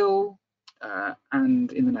like Brazil,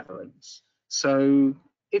 and in the Netherlands. So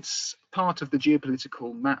it's part of the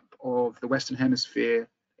geopolitical map of the Western Hemisphere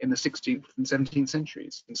in the 16th and 17th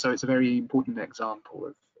centuries. And so it's a very important example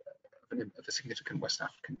of a significant West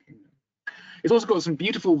African kingdom. It's also got some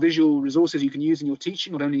beautiful visual resources you can use in your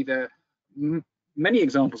teaching, not only the many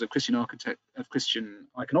examples of Christian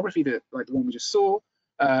iconography, like the one we just saw.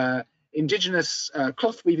 Indigenous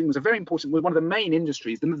cloth weaving was one of the main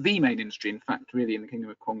industries, the main industry, in fact, really, in the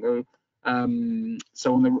Kingdom of Congo.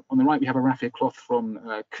 So on the right, we have a raffia cloth from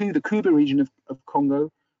the Kuba region of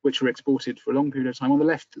Congo, which were exported for a long period of time. On the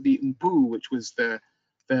left, the umpu, which was the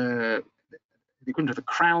equivalent of the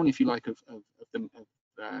crown, if you like, of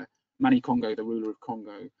Mani Congo, the ruler of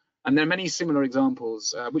Congo. And there are many similar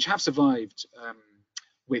examples which have survived,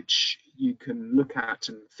 which you can look at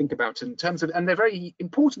and think about in terms of, and they're very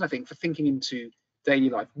important, I think, for thinking into daily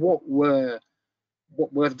life. What were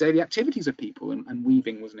the daily activities of people, and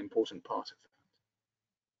weaving was an important part of that.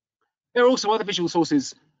 There are also other visual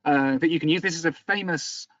sources that you can use. This is a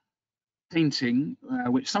famous painting,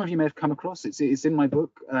 which some of you may have come across. It's in my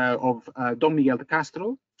book, of Don Miguel de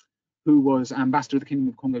Castro, who was ambassador of the Kingdom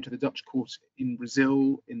of Congo to the Dutch court in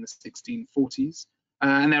Brazil in the 1640s.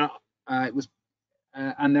 And there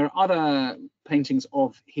are other paintings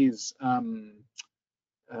of his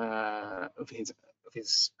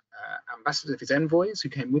ambassadors, of his envoys who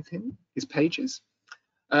came with him, his pages.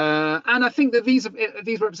 And I think that these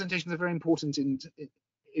representations are very important in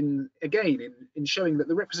showing that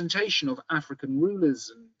the representation of African rulers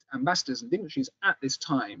and ambassadors and dignitaries at this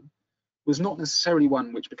time was not necessarily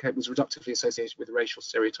one which was reductively associated with racial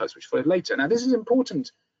stereotypes which followed later. Now, this is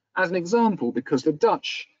important as an example because the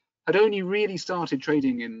Dutch had only really started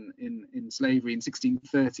trading in slavery in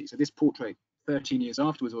 1630. So this portrait, 13 years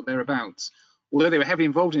afterwards or thereabouts, although they were heavily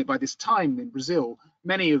involved in it by this time in Brazil,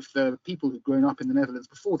 many of the people who'd grown up in the Netherlands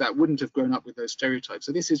before that wouldn't have grown up with those stereotypes.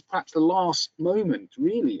 So this is perhaps the last moment,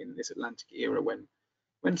 really, in this Atlantic era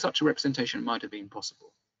when such a representation might have been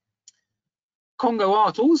possible. Congo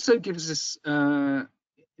art also gives us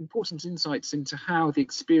important insights into how the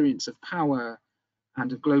experience of power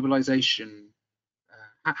and of globalization,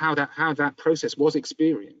 how that process was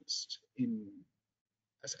experienced in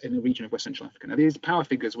a region of West Central Africa. Now, these power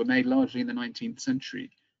figures were made largely in the 19th century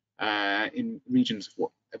in regions of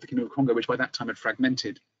the Kingdom of Congo, which by that time had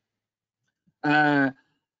fragmented. And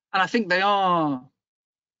I think they are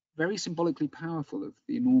very symbolically powerful of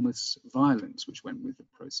the enormous violence which went with the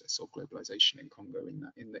process of globalization in Congo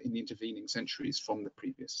in the intervening centuries from the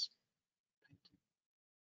previous painting.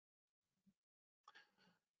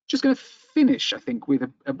 Just going to finish, I think, with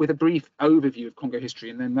a brief overview of Congo history,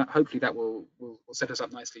 and then hopefully that will set us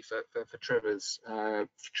up nicely for Trevor's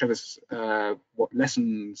what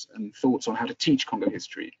lessons and thoughts on how to teach Congo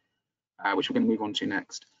history, which we're going to move on to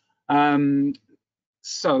next.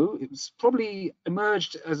 So it was probably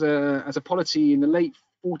emerged as a polity in the late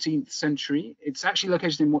 14th century. It's actually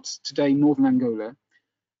located in what's today northern Angola.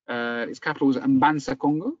 Its capital was Mbanza,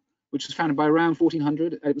 Congo, which was founded by around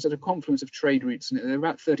 1400. It was at a confluence of trade routes, and there were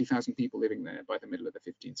about 30,000 people living there by the middle of the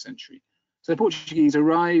 15th century. So the Portuguese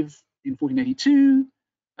arrive in 1482,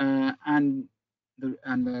 and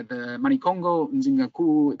the Mani Congo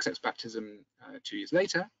Nzingaku accepts baptism 2 years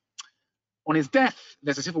later. On his death,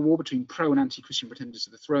 there's a civil war between pro and anti-Christian pretenders to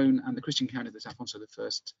the throne, and the Christian candidate Alfonso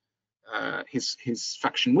I, his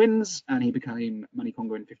faction wins, and he became Mani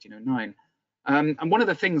Congo in 1509. And one of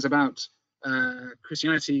the things about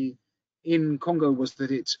Christianity in Congo was that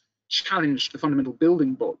it challenged the fundamental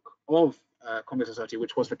building block of Congo society,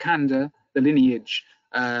 which was the kanda, the lineage,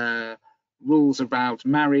 rules about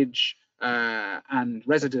marriage and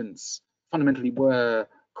residence fundamentally were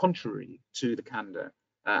contrary to the kanda.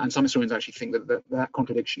 And some historians actually think that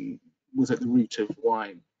contradiction was at the root of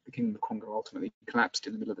why the Kingdom of Congo ultimately collapsed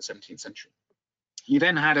in the middle of the 17th century. You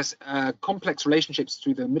then had complex relationships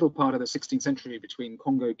through the middle part of the 16th century between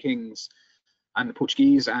Congo kings and the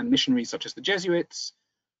Portuguese and missionaries such as the Jesuits,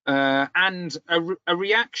 and a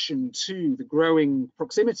reaction to the growing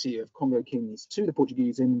proximity of Congo kings to the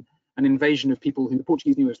Portuguese in an invasion of people who the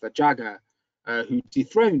Portuguese knew as the Jaga, who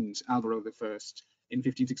dethroned Alvaro I in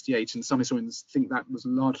 1568. And some historians think that was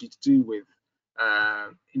largely to do with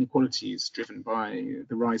inequalities driven by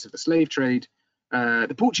the rise of the slave trade.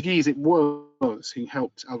 The Portuguese, it was who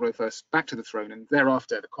helped Alvaro I back to the throne, and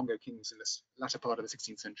thereafter the Congo kings in the latter part of the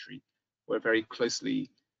 16th century were very closely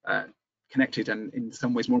connected and in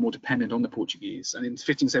some ways more and more dependent on the Portuguese. And in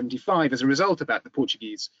 1575, as a result of that, the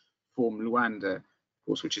Portuguese formed Luanda, of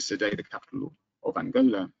course, which is today the capital of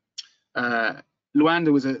Angola.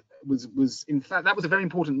 Luanda was in fact, that was a very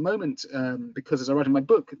important moment because, as I write in my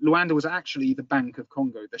book, Luanda was actually the Bank of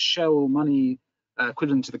Congo. The shell money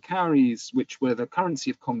equivalent to the cowries, which were the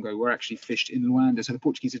currency of Congo, were actually fished in Luanda. So the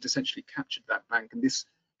Portuguese had essentially captured that bank, and this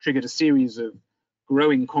triggered a series of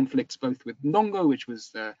growing conflicts, both with Ndongo, which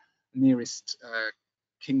was the nearest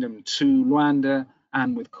kingdom to Luanda,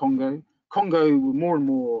 and with Congo. Congo were more and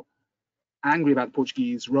more angry about the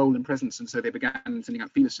Portuguese role and presence, and so they began sending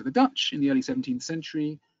out feelers to the Dutch in the early 17th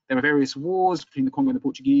century. There were various wars between the Congo and the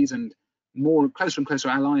Portuguese, and closer and closer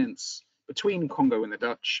alliance between Congo and the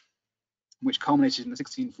Dutch, which culminated in the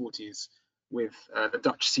 1640s with the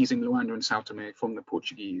Dutch seizing Luanda and Sao Tome from the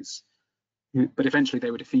Portuguese. But eventually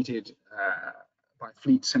they were defeated by a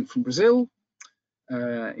fleet sent from Brazil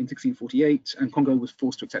in 1648, and Congo was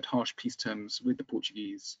forced to accept harsh peace terms with the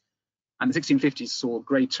Portuguese. And the 1650s saw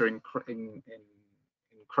greater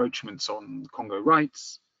encroachments on Congo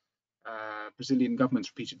rights. Brazilian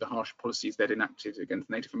governments repeated the harsh policies they'd enacted against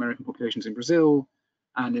Native American populations in Brazil.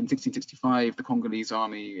 And in 1665, the Congolese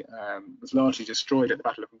army was largely destroyed at the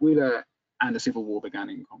Battle of Anguilla, and a civil war began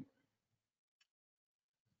in Congo.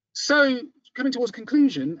 So, coming towards a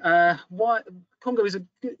conclusion, why Congo is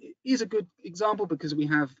a good example because we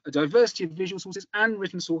have a diversity of visual sources and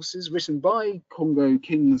written sources written by Congo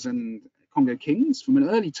kings from an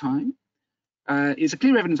early time. It's a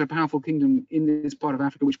clear evidence of a powerful kingdom in this part of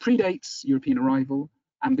Africa, which predates European arrival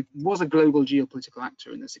and was a global geopolitical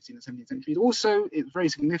actor in the 16th and 17th centuries. Also, it's very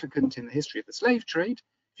significant in the history of the slave trade.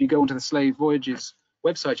 If you go onto the Slave Voyages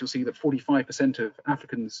website, you'll see that 45% of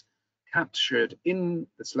Africans captured in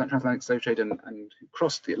the transatlantic slave trade and who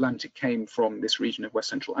crossed the Atlantic came from this region of West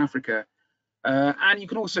Central Africa. And you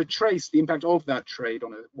can also trace the impact of that trade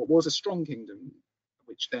on what was a strong kingdom,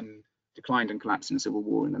 which then declined and collapsed in a civil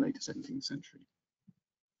war in the later 17th century.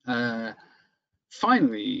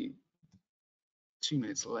 Finally, 2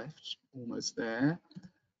 minutes left, almost there.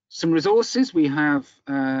 Some resources. We have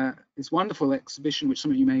this wonderful exhibition, which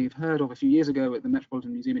some of you may have heard of a few years ago at the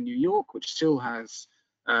Metropolitan Museum in New York, which still has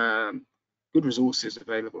good resources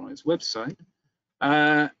available on its website.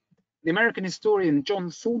 The American historian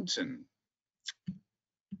John Thornton,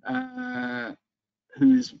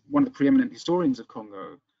 who is one of the preeminent historians of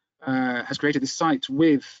Congo, has created this site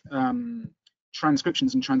with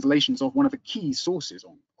transcriptions and translations of one of the key sources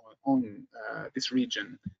on this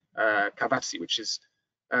region, Kavatsi, which is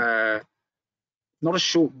not a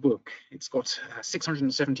short book. It's got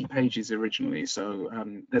 670 pages originally, so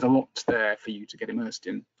there's a lot there for you to get immersed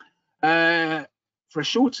in. For a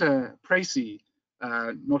shorter précis,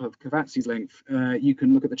 not of Kavatsi's length, you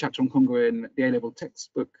can look at the chapter on Congo in the A Level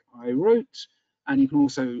textbook I wrote, and you can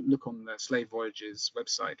also look on the Slave Voyages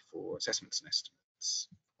website for assessments and estimates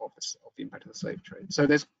of the impact of the slave trade. So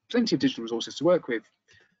there's plenty of digital resources to work with.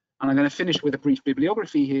 And I'm going to finish with a brief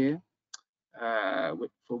bibliography here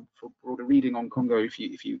for broader reading on Congo if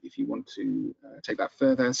you want to take that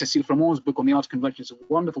further. Cécile Flament's book on the art of conversion is a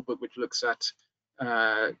wonderful book which looks at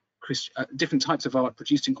different types of art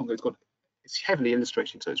produced in Congo. It's heavily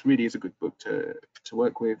illustrated, so it really is a good book to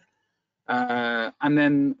work with. And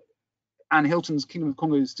then Anne Hilton's Kingdom of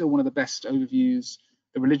Congo is still one of the best overviews.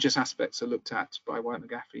 The religious aspects are looked at by Wyatt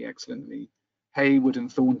McGaffey excellently. Hayward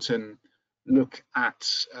and Thornton look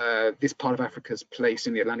at this part of Africa's place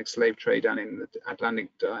in the Atlantic slave trade and in the Atlantic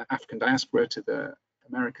African diaspora to the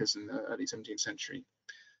Americas in the early 17th century.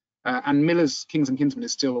 And Miller's Kings and Kinsmen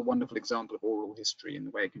is still a wonderful example of oral history in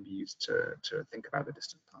the way it can be used to think about the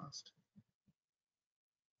distant past.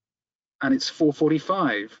 And it's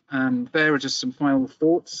 4:45, and there are just some final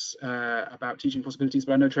thoughts about teaching possibilities,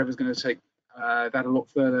 but I know Trevor's going to take that a lot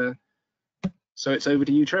further. So it's over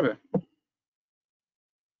to you, Trevor.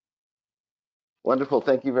 Wonderful.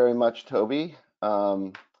 Thank you very much, Toby.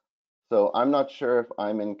 So I'm not sure if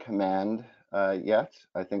I'm in command yet.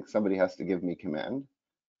 I think somebody has to give me command.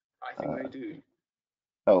 I think they do.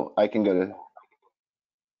 Oh, I can go to.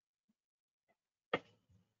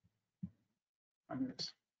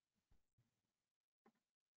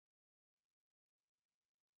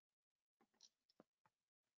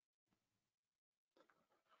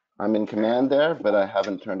 I'm in command there, but I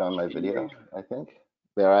haven't turned on my video, I think.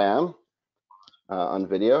 There I am on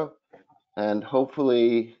video. And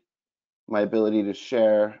hopefully my ability to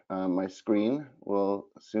share my screen will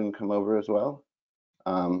soon come over as well.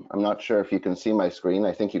 I'm not sure if you can see my screen.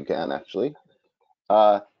 I think you can, actually.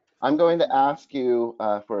 I'm going to ask you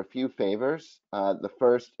for a few favors. The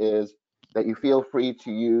first is that you feel free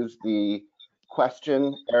to use the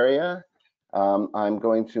question area. I'm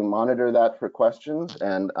going to monitor that for questions,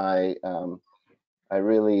 and I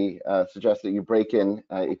really suggest that you break in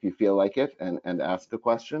if you feel like it and ask a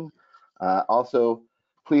question. Also,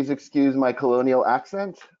 please excuse my colonial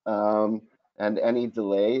accent and any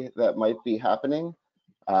delay that might be happening.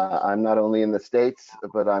 I'm not only in the States,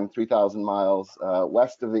 but I'm 3,000 miles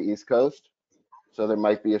west of the East Coast, so there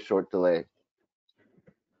might be a short delay.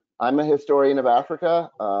 I'm a historian of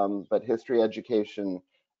Africa, but history education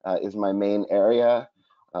is my main area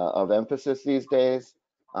of emphasis these days.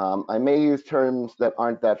 I may use terms that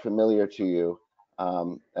aren't that familiar to you.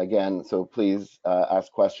 Again, so please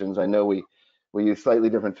ask questions. I know we use slightly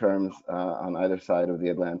different terms on either side of the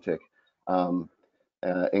Atlantic.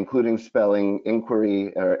 Including spelling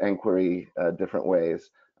inquiry or enquiry different ways.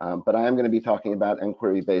 But I am going to be talking about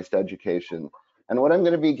inquiry-based education. And what I'm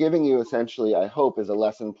going to be giving you essentially, I hope, is a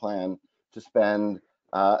lesson plan to spend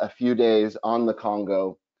a few days on the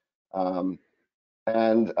Congo.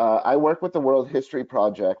 I work with the World History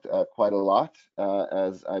Project quite a lot,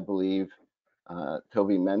 as I believe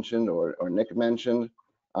Toby mentioned or Nick mentioned.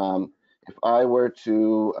 If I were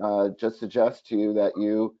to just suggest to you that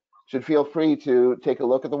you should feel free to take a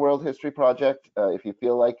look at the World History Project if you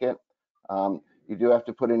feel like it. You do have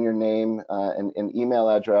to put in your name and email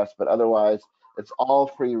address, but otherwise it's all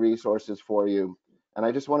free resources for you. And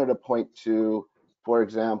I just wanted to point to, for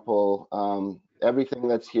example, everything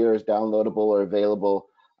that's here is downloadable or available.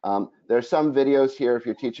 There's some videos here if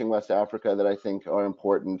you're teaching West Africa that I think are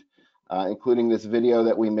important, including this video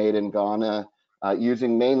that we made in Ghana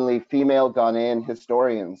using mainly female Ghanaian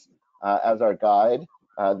historians as our guide.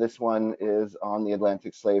 This one is on the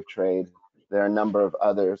Atlantic slave trade. There are a number of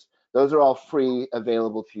others. Those are all free,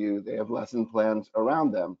 available to you. They have lesson plans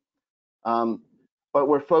around them. But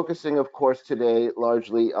we're focusing, of course, today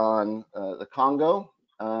largely on the Congo.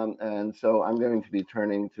 And so I'm going to be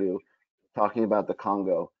turning to talking about the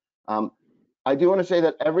Congo. I do want to say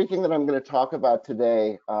that everything that I'm going to talk about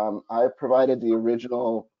today, I've provided the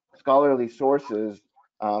original scholarly sources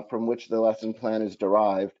from which the lesson plan is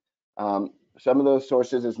derived. Some of those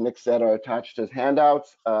sources, as Nick said, are attached as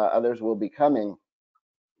handouts. Others will be coming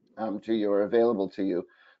to you or available to you.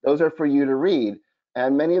 Those are for you to read.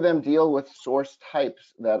 And many of them deal with source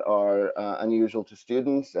types that are unusual to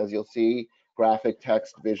students, as you'll see, graphic,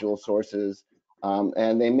 text, visual sources.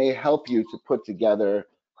 And they may help you to put together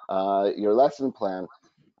your lesson plan.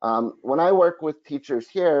 When I work with teachers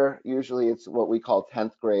here, usually it's what we call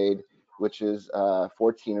 10th grade, which is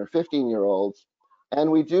 14 or 15-year-olds. And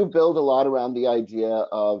we do build a lot around the idea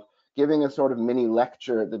of giving a sort of mini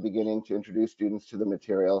lecture at the beginning to introduce students to the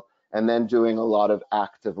material, and then doing a lot of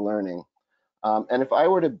active learning. And if I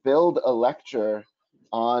were to build a lecture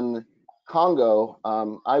on Congo,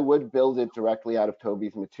 I would build it directly out of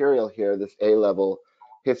Toby's material here, this A-level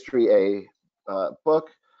History A book.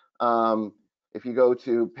 If you go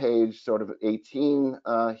to page sort of 18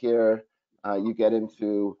 here, you get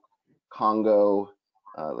into Congo.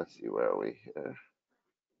 Let's see, where are we here?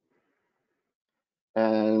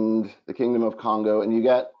 And the Kingdom of Congo, and you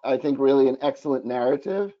get, I think, really an excellent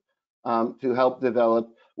narrative to help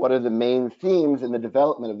develop what are the main themes in the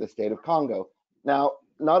development of the state of Congo. Now,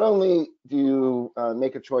 not only do you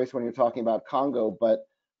make a choice when you're talking about Congo, but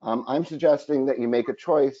I'm suggesting that you make a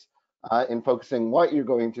choice in focusing what you're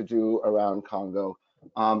going to do around Congo.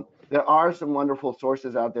 There are some wonderful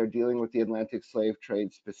sources out there dealing with the Atlantic slave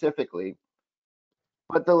trade specifically.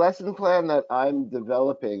 But the lesson plan that I'm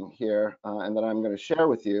developing here and that I'm going to share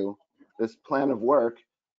with you, this plan of work,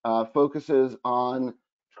 focuses on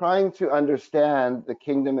trying to understand the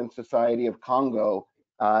kingdom and society of Congo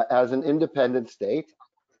as an independent state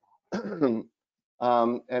and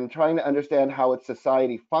trying to understand how its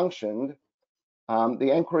society functioned.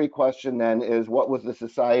 The inquiry question then is, what was the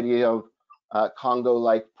society of Congo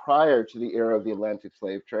like prior to the era of the Atlantic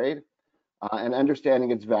slave trade, and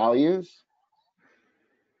understanding its values,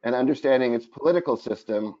 and understanding its political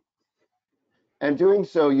system, and doing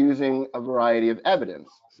so using a variety of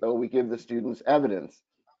evidence. So we give the students evidence.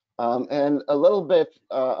 And a little bit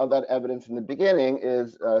of that evidence in the beginning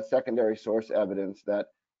is secondary source evidence that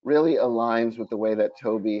really aligns with the way that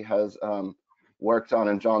Toby has worked on,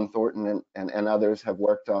 and John Thornton and others have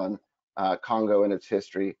worked on Congo and its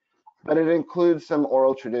history. But it includes some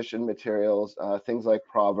oral tradition materials, things like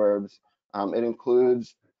proverbs. It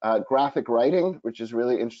includes graphic writing, which is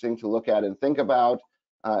really interesting to look at and think about.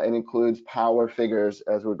 It includes power figures,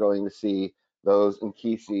 as we're going to see, those in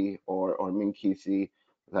Kisi or Minkisi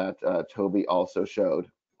that Toby also showed.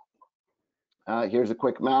 Here's a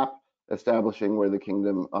quick map establishing where the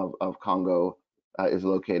Kingdom of Congo is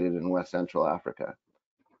located in West Central Africa.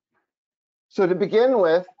 So to begin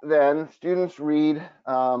with, then, students read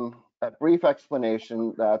a brief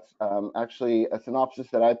explanation that's actually a synopsis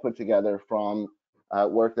that I put together from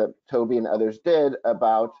work that Toby and others did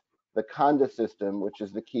about the Kanda system, which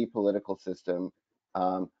is the key political system,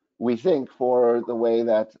 we think, for the way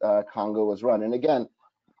that Congo was run. And again,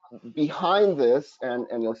 behind this, and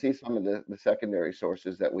you'll see some of the secondary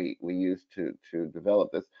sources that we use to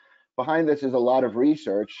develop this, behind this is a lot of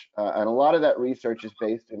research, and a lot of that research is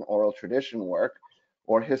based in oral tradition work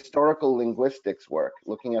or historical linguistics work,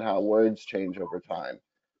 looking at how words change over time.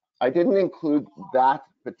 I didn't include that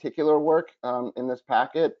particular work in this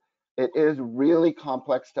packet. It is really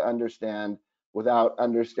complex to understand without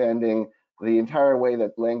understanding the entire way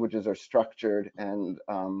that languages are structured, and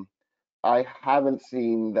I haven't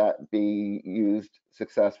seen that be used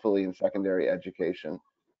successfully in secondary education,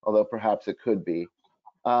 although perhaps it could be.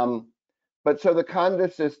 But so the Kanda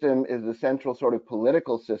system is the central sort of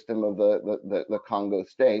political system of the Congo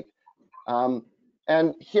state.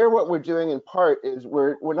 And here what we're doing in part is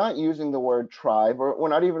we're not using the word tribe, or we're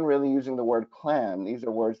not even really using the word clan. These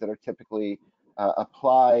are words that are typically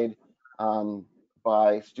applied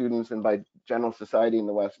by students and by general society in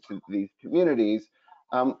the West to these communities.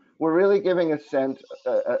 We're really giving a sense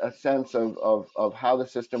of how the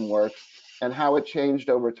system works and how it changed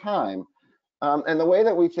over time. And the way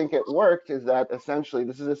that we think it worked is that essentially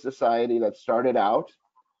this is a society that started out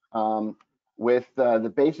with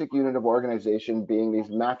the basic unit of organization being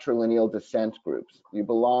these matrilineal descent groups. You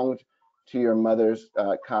belonged to your mother's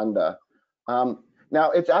Kanda.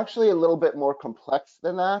 Now, it's actually a little bit more complex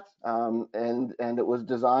than that, and it was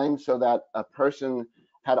designed so that a person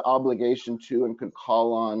had obligation to and could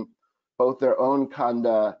call on both their own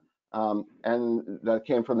Kanda and that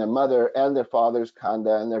came from their mother and their father's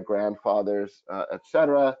Kanda and their grandfather's,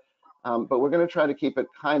 etc. But we're going to try to keep it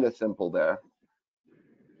kind of simple there.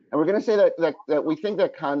 And we're going to say that we think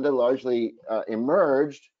that Kanda largely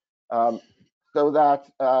emerged so that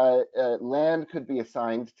land could be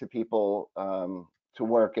assigned to people to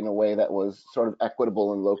work in a way that was sort of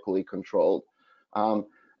equitable and locally controlled.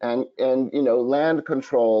 And you know, land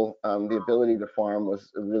control, the ability to farm,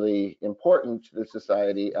 was really important to the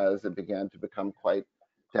society as it began to become quite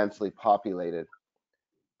densely populated.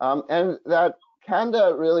 And that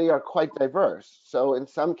Kanda really are quite diverse. So in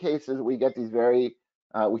some cases, we get these very,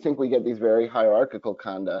 we think we get these very hierarchical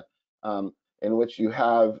Kanda, in which you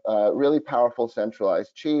have really powerful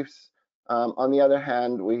centralized chiefs. On the other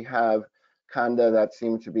hand, we have Kanda that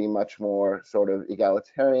seem to be much more sort of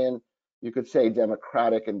egalitarian, you could say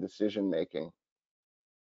democratic in decision making.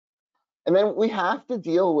 And then we have to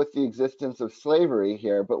deal with the existence of slavery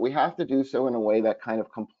here, but we have to do so in a way that kind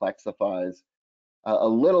of complexifies a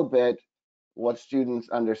little bit what students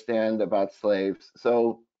understand about slaves.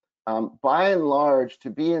 So by and large, to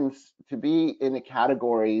be in a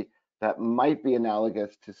category that might be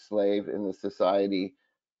analogous to slave in the society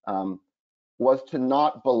was to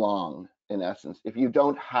not belong, in essence. If you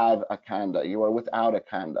don't have a Kanda, you are without a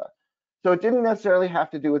Kanda. So it didn't necessarily have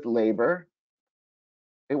to do with labor.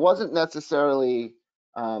 It wasn't necessarily,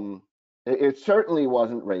 it certainly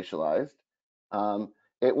wasn't racialized.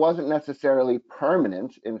 It wasn't necessarily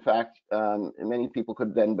permanent. In fact, many people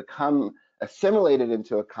could then become assimilated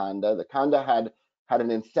into a Kanda. The Kanda had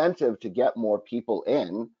an incentive to get more people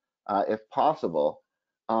in, if possible.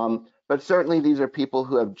 But certainly these are people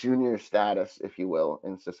who have junior status, if you will,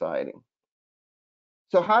 in society.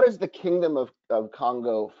 So how does the Kingdom of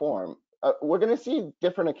Congo form? We're going to see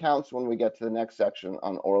different accounts when we get to the next section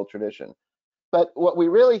on oral tradition. But what we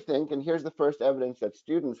really think, and here's the first evidence that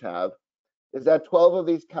students have, is that 12 of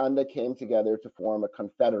these Kanda came together to form a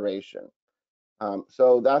confederation.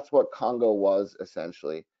 So that's what Congo was,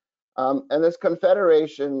 essentially. And this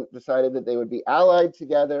confederation decided that they would be allied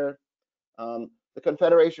together. The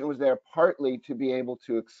confederation was there partly to be able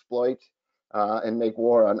to exploit and make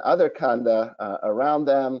war on other Kanda around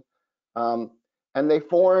them. And they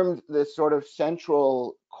formed this sort of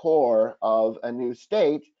central core of a new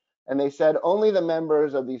state. And they said only the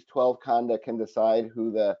members of these 12 kanda can decide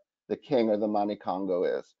who the king or the Mani Kongo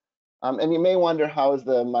is. And you may wonder, how is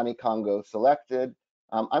the Mani Kongo selected?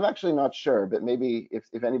 I'm actually not sure, but maybe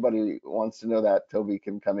if anybody wants to know that, Toby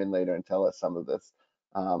can come in later and tell us some of this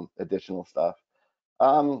additional stuff.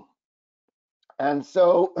 And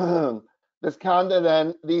so this kanda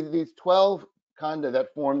then, these 12 kanda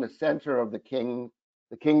that form the center of the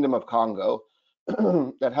kingdom of Kongo,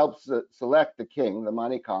 that helps select the king, the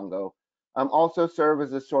Mani Kongo, also serve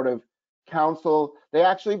as a sort of council. They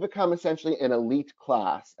actually become essentially an elite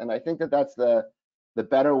class, and I think that that's the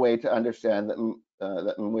better way to understand that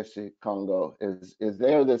that Mwisi Kongo is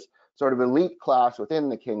they're this sort of elite class within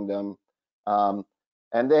the kingdom,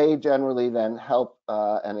 and they generally then help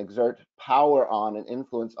and exert power on and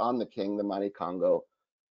influence on the king, the Mani Kongo.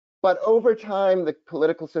 But over time, the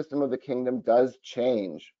political system of the kingdom does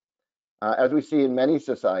change. As we see in many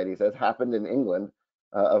societies, as happened in England,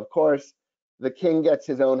 of course, the king gets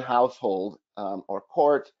his own household or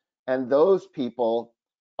court, and those people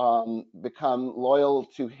become loyal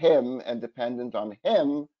to him and dependent on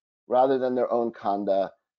him rather than their own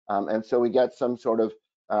kanda. And so we get some sort of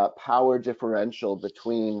power differential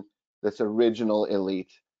between this original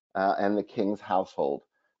elite and the king's household,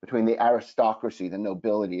 between the aristocracy, the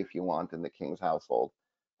nobility, if you want, in the king's household.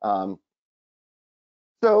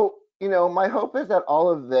 So, you know, my hope is that all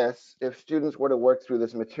of this, if students were to work through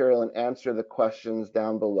this material and answer the questions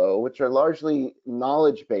down below, which are largely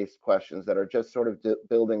knowledge-based questions that are just sort of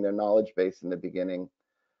building their knowledge base in the beginning,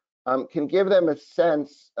 can give them a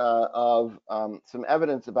sense of some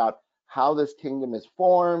evidence about how this kingdom is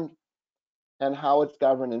formed and how its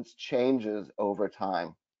governance changes over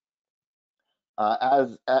time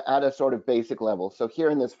at a sort of basic level. So here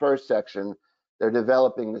in this first section, they're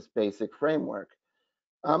developing this basic framework.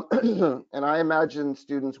 And I imagine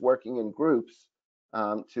students working in groups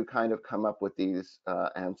to kind of come up with these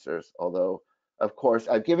answers. Although, of course,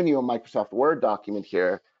 I've given you a Microsoft Word document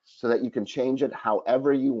here so that you can change it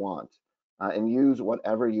however you want and use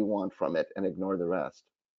whatever you want from it and ignore the rest.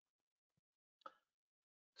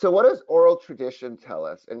 So what does oral tradition tell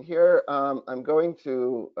us? And here I'm going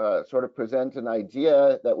to sort of present an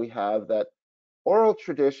idea that we have that oral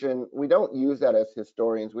tradition, we don't use that as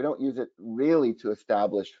historians. We don't use it really to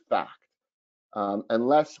establish fact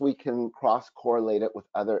unless we can cross-correlate it with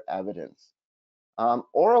other evidence.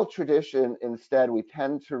 Oral tradition, instead, we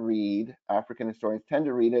tend to read, African historians tend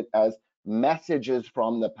to read it as messages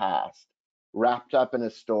from the past wrapped up in a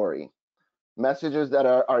story. Messages that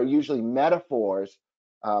are usually metaphors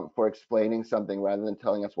for explaining something rather than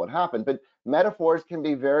telling us what happened. But metaphors can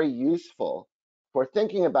be very useful for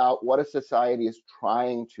thinking about what a society is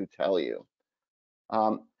trying to tell you.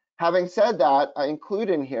 Having said that, I include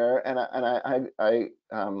in here, and I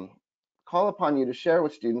call upon you to share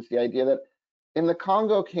with students the idea that in the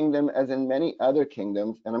Kongo kingdom, as in many other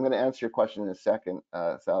kingdoms, and I'm going to answer your question in a second,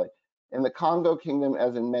 Sally, in the Kongo kingdom,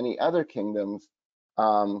 as in many other kingdoms,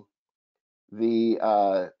 there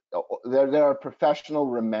are professional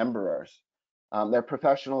rememberers. They're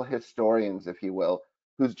professional historians, if you will,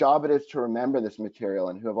 whose job it is to remember this material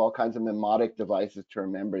and who have all kinds of mnemonic devices to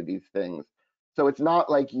remember these things. So it's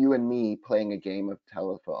not like you and me playing a game of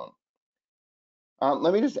telephone.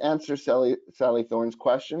 Let me just answer Sally Thorne's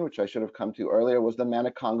question, which I should have come to earlier. Was the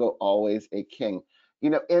Mani Kongo always a king?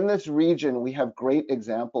 You know, in this region, we have great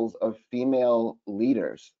examples of female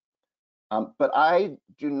leaders. But I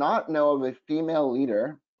do not know of a female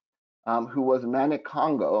leader who was Mani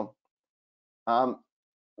Kongo.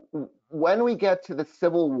 When we get to the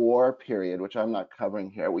Civil War period, which I'm not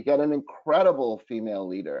covering here, we get an incredible female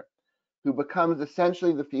leader who becomes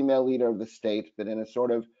essentially the female leader of the state, but in a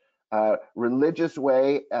sort of religious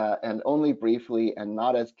way and only briefly and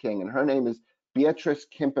not as king. And her name is Beatrice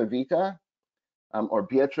Kimpavita, or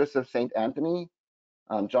Beatrice of St. Anthony.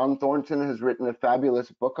 John Thornton has written a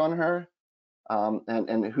fabulous book on her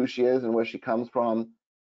and who she is and where she comes from.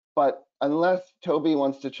 But unless Toby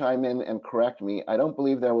wants to chime in and correct me, I don't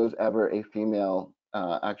believe there was ever a female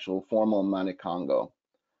actual formal Mani Kongo.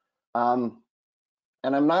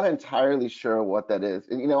 And I'm not entirely sure what that is.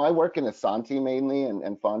 You know, I work in Asante mainly,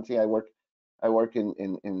 and Fanti. I work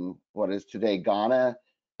in what is today Ghana,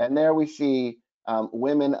 and there we see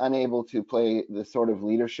women unable to play the sort of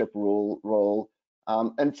leadership role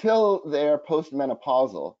until they're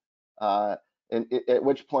postmenopausal, at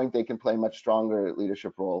which point they can play a much stronger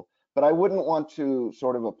leadership role. But I wouldn't want to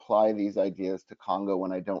sort of apply these ideas to Congo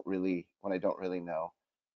when I don't really know.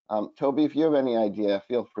 Toby, if you have any idea,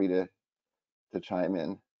 feel free to chime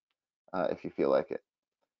in if you feel like it.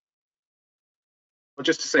 Well,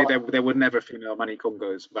 just to say there were never female money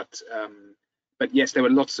Congos, but yes, there were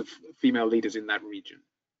lots of female leaders in that region.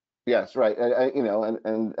 Yes, right. You know,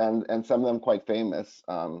 and some of them quite famous,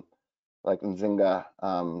 like Nzinga,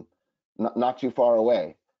 not too far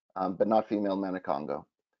away, but not female men of Congo.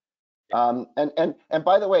 And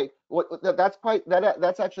by the way,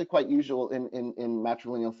 that's actually quite usual in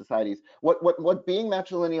matrilineal societies. What being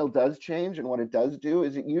matrilineal does change, and what it does do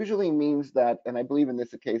is it usually means that, and I believe in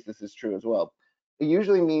this case this is true as well. It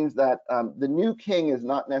usually means that the new king is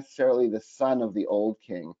not necessarily the son of the old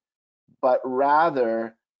king, but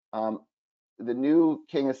rather the new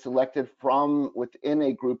king is selected from within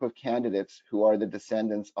a group of candidates who are the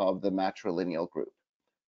descendants of the matrilineal group.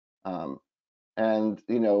 And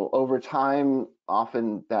you know, over time,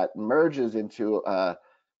 often that merges into,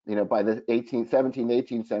 you know, by the 17th,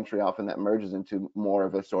 18th century, often that merges into more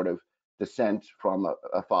of a sort of descent from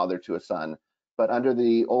a father to a son. But under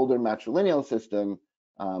the older matrilineal system,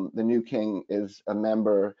 the new king is a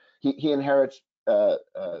member. He inherits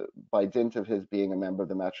by dint of his being a member of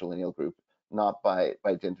the matrilineal group, not by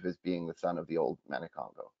dint of his being the son of the old man of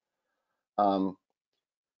Congo.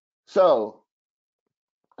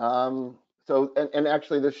 And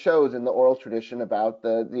actually this shows in the oral tradition about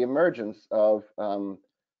the emergence of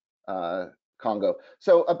Congo.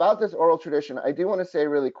 So about this oral tradition, I do want to say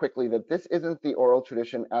really quickly that this isn't the oral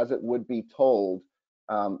tradition as it would be told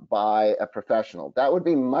by a professional. That would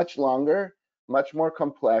be much longer, much more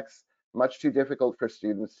complex, much too difficult for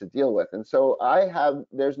students to deal with. And so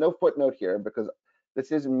there's no footnote here because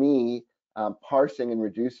this is me parsing and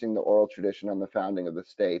reducing the oral tradition on the founding of the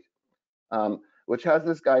state. Which has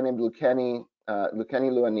this guy named Lukeni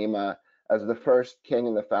Luanima as the first king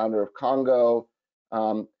and the founder of Congo.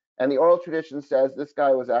 And the oral tradition says this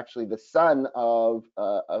guy was actually the son of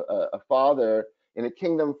a father in a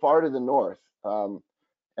kingdom far to the north.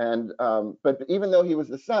 But even though he was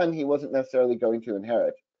the son, he wasn't necessarily going to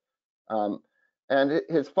inherit. And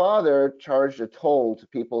his father charged a toll to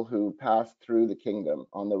people who passed through the kingdom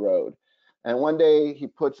on the road. And one day he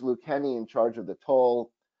puts Lukeni in charge of the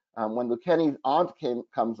toll. When Lukeni's aunt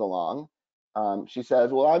comes along, she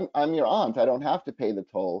says, well, I'm your aunt. I don't have to pay the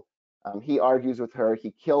toll. He argues with her.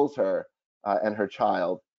 He kills her and her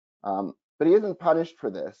child. But he isn't punished for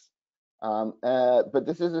this. But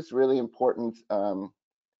this is this really important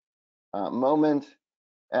moment.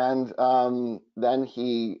 And then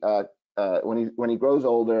when he grows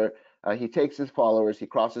older, he takes his followers, he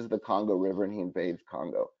crosses the Congo River, and he invades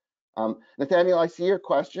Congo. Nathaniel, I see your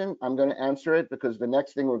question. I'm going to answer it because the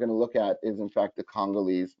next thing we're going to look at is, in fact, the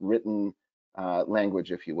Congolese written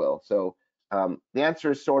language, if you will. So the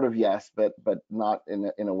answer is sort of yes, but not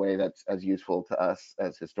in a way that's as useful to us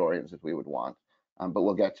as historians as we would want. But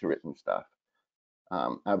we'll get to written stuff.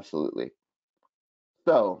 Absolutely.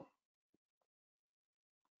 So,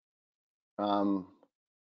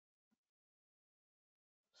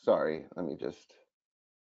 sorry, let me just.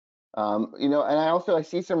 You know, and I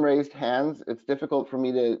see some raised hands. It's difficult for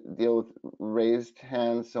me to deal with raised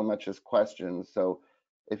hands so much as questions. So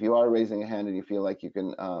if you are raising a hand and you feel like you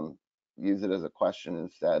can use it as a question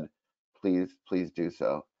instead, please do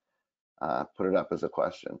so. Put it up as a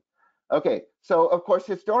question. Okay, so of course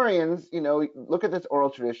historians, you know, look at this oral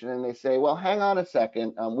tradition and they say, well, hang on a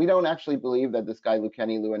second. We don't actually believe that this guy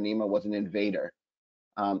Lukeni Luanima was an invader.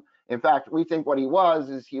 In fact, we think what he was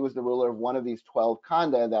the ruler of one of these 12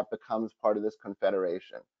 kanda that becomes part of this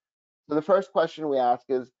confederation. So the first question we ask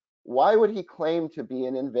is, why would he claim to be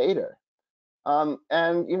an invader?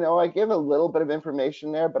 And, you know, I give a little bit of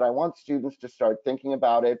information there, but I want students to start thinking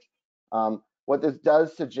about it. What this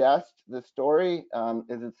does suggest, the story,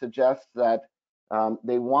 is it suggests that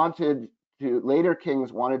later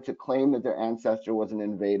kings wanted to claim that their ancestor was an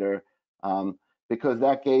invader because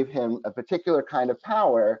that gave him a particular kind of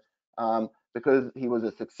power. Because he was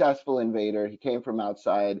a successful invader, he came from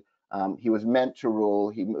outside, he was meant to rule,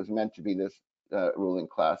 he was meant to be this ruling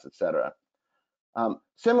class, etc.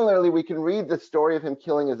 Similarly, we can read the story of him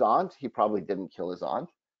killing his aunt. He probably didn't kill his aunt,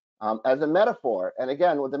 as a metaphor. And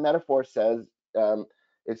again, what the metaphor says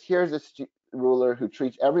is here's a ruler who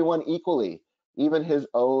treats everyone equally, even his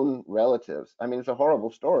own relatives. I mean, it's a horrible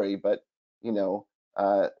story, but you know,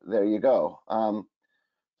 there you go.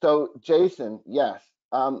 So Jason, yes.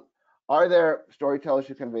 Are there storytellers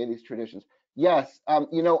who convey these traditions? Yes.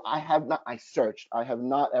 You know, I searched. I have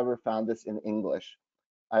not ever found this in English.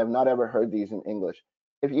 I have not ever heard these in English.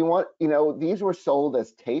 If you want, you know, these were sold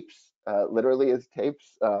as tapes, literally as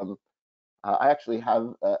tapes. I actually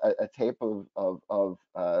have a tape of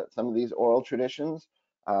some of these oral traditions.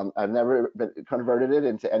 I've never converted it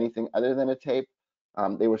into anything other than a tape.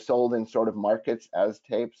 They were sold in sort of markets as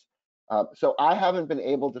tapes. So I haven't been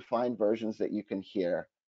able to find versions that you can hear,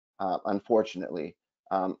 unfortunately.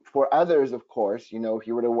 For others, of course, you know, if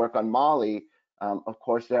you were to work on Mali, of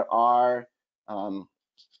course, there are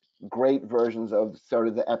great versions of sort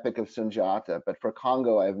of the Epic of Sundiata, but for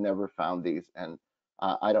Congo, I've never found these, and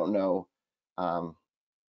I don't know.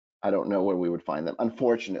 I don't know where we would find them,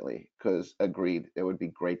 unfortunately, because agreed, it would be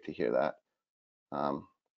great to hear that.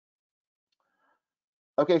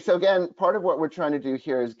 Okay, so again, part of what we're trying to do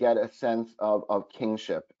here is get a sense of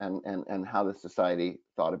kingship and how the society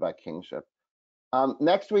thought about kingship.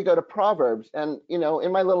 Next, we go to Proverbs, and you know,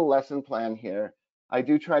 in my little lesson plan here, I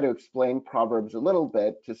do try to explain Proverbs a little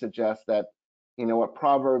bit to suggest that, you know, what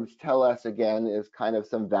Proverbs tell us again is kind of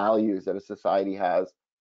some values that a society has.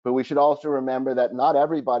 But we should also remember that not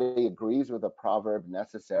everybody agrees with a proverb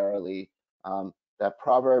necessarily. That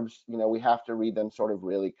Proverbs, you know, we have to read them sort of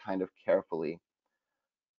really kind of carefully.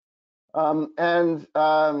 But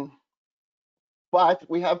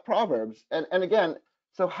we have Proverbs, and again,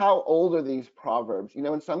 so how old are these Proverbs? You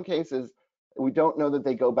know, in some cases, we don't know that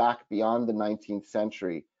they go back beyond the 19th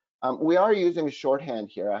century. We are using shorthand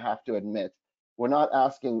here, I have to admit. We're not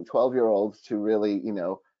asking 12-year-olds to really, you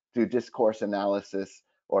know, do discourse analysis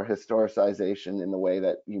or historicization in the way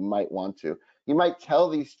that you might want to. You might tell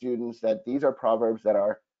these students that these are Proverbs that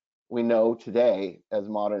are, we know today as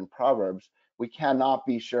modern Proverbs. We cannot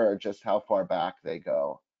be sure just how far back they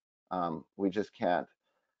go. We just can't.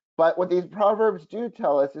 But what these proverbs do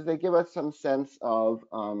tell us is they give us some sense of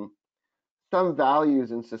some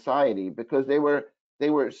values in society, because they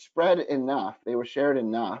were spread enough, they were shared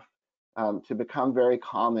enough to become very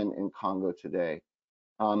common in Congo today.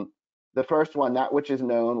 The first one, that which is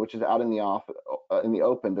known, which is out in the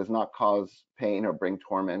open, does not cause pain or bring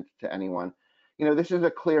torment to anyone. You know, this is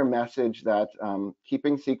a clear message that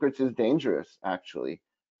keeping secrets is dangerous, actually.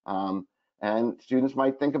 And students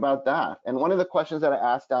might think about that. And one of the questions that I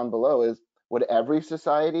asked down below is, would every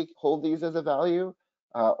society hold these as a value?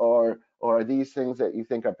 Or are these things that you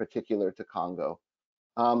think are particular to Congo?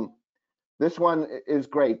 This one is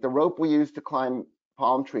great. The rope we use to climb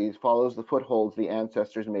palm trees follows the footholds the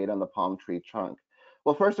ancestors made on the palm tree trunk.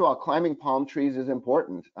 Well, first of all, climbing palm trees is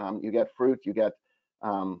important. You get fruit, you get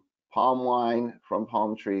palm wine from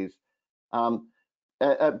palm trees.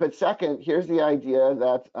 But second, here's the idea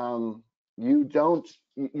that you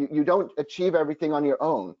don't achieve everything on your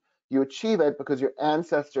own. You achieve it because your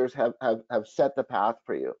ancestors have set the path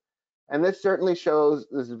for you. And this certainly shows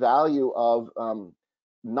this value of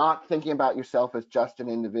not thinking about yourself as just an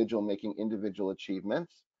individual making individual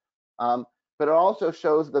achievements, but it also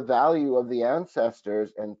shows the value of the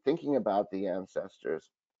ancestors and thinking about the ancestors.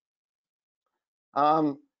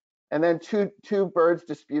 And then two birds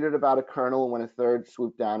disputed about a kernel when a third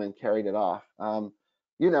swooped down and carried it off.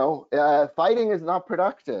 You know, fighting is not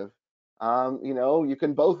productive. You know, you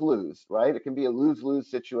can both lose, right? It can be a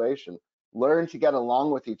lose-lose situation. Learn to get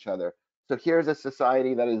along with each other. So here's a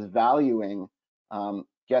society that is valuing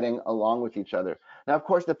getting along with each other. Now, of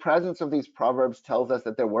course, the presence of these proverbs tells us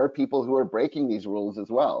that there were people who were breaking these rules as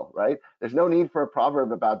well, right? There's no need for a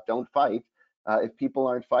proverb about don't fight if people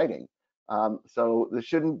aren't fighting. So this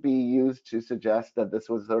shouldn't be used to suggest that this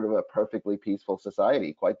was sort of a perfectly peaceful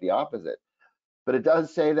society, quite the opposite. But it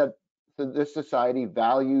does say that this society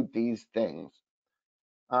valued these things.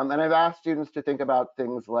 And I've asked students to think about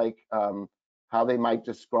things like how they might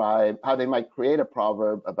create a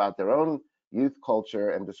proverb about their own youth culture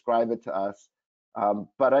and describe it to us.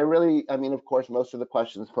 But I mean, of course, most of the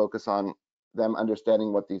questions focus on them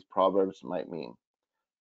understanding what these proverbs might mean.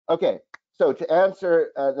 Okay, so to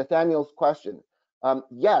answer Nathaniel's question,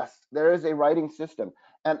 yes, there is a writing system.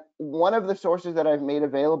 And one of the sources that I've made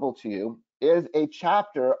available to you is a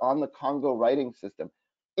chapter on the Congo writing system.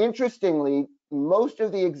 Interestingly, most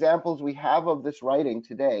of the examples we have of this writing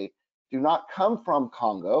today do not come from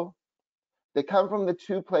Congo. They come from the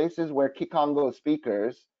two places where Kikongo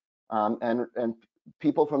speakers and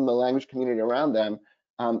people from the language community around them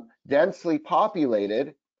densely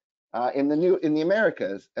populated in the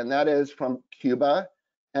Americas, and that is from Cuba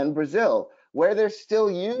and Brazil, where they're still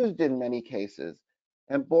used in many cases.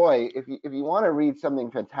 And boy, if you want to read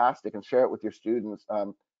something fantastic and share it with your students,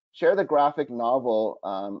 share the graphic novel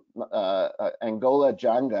Angola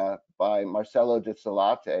Janga by Marcelo de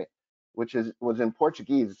Solate, which was in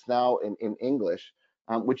Portuguese. It's now in English,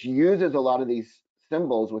 which uses a lot of these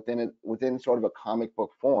symbols within sort of a comic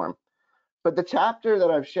book form. But the chapter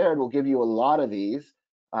that I've shared will give you a lot of these.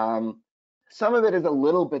 Some of it is a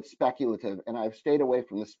little bit speculative, and I've stayed away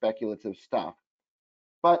from the speculative stuff.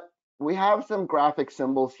 But we have some graphic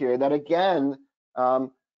symbols here that, again,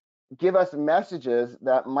 give us messages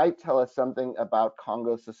that might tell us something about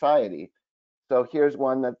Congo society. So here's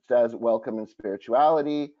one that says welcome and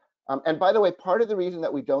spirituality. And by the way, part of the reason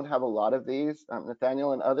that we don't have a lot of these,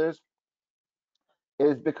 Nathaniel and others,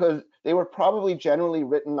 is because they were probably generally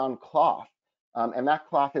written on cloth, and that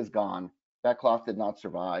cloth is gone. That cloth did not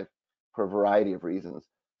survive for a variety of reasons.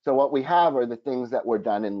 So what we have are the things that were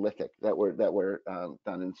done in lithic, that were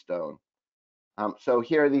done in stone. So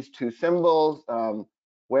here are these two symbols.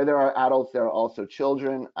 Where there are adults, there are also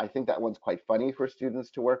children. I think that one's quite funny for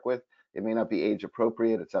students to work with. It may not be age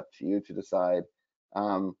appropriate. It's up to you to decide.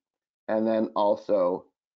 And then also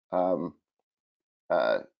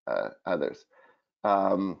others.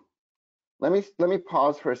 Let me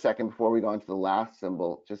pause for a second before we go on to the last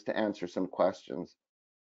symbol, just to answer some questions.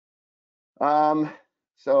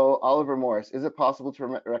 So Oliver Morris, is it possible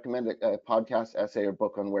to recommend a podcast, essay, or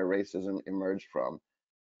book on where racism emerged from?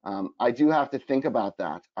 I do have to think about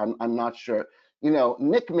that. I'm not sure. You know,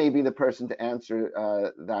 Nick may be the person to answer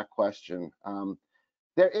that question.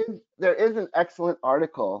 There is an excellent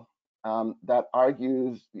article that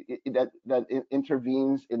argues that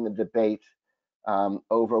intervenes in the debate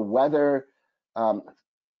over whether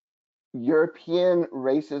European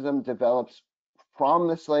racism develops from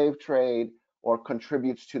the slave trade or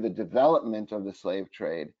contributes to the development of the slave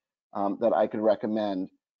trade, that I could recommend.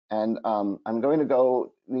 And I'm going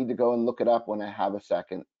to need to go and look it up when I have a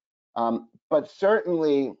second. But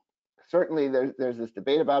certainly there's this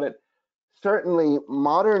debate about it. Certainly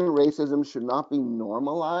modern racism should not be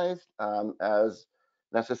normalized as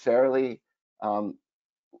necessarily.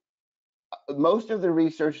 Most of the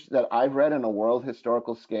research that I've read on a world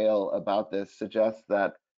historical scale about this suggests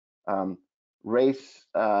that race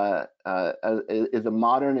is a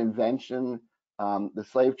modern invention. The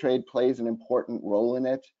slave trade plays an important role in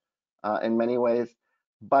it in many ways,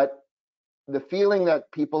 but the feeling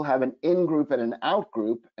that people have an in-group and an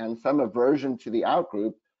out-group and some aversion to the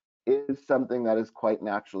out-group is something that is quite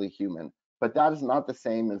naturally human, but that is not the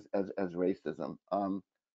same as racism.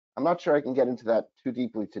 I'm not sure I can get into that too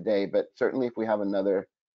deeply today, but certainly if we have another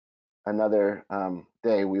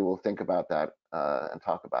day, we will think about that and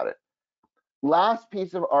talk about it. Last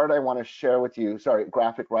piece of art I want to share with you, sorry,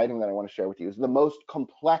 graphic writing that I want to share with you, is the most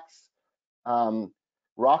complex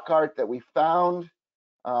rock art that we found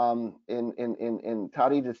in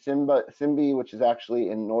Tari de Simbi, which is actually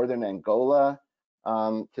in northern Angola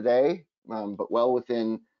today, but well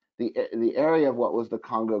within the area of what was the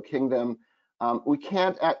Congo Kingdom. We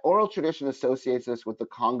can't, oral tradition associates this with the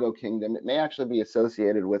Congo Kingdom. It may actually be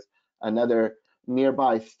associated with another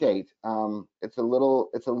nearby state. It's a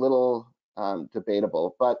little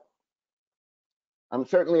debatable, but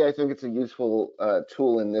certainly I think it's a useful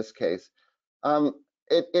tool in this case.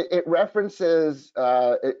 It references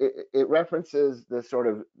the sort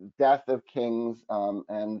of death of kings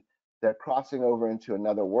and they're crossing over into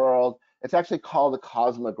another world. It's actually called a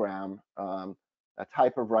cosmogram, a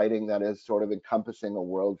type of writing that is sort of encompassing a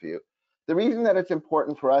worldview. The reason that it's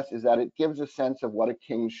important for us is that it gives a sense of what a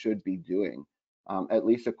king should be doing, at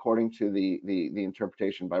least according to the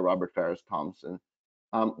interpretation by Robert Farris Thompson,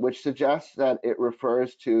 which suggests that it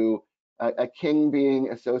refers to a king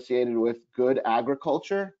being associated with good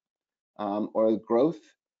agriculture or growth,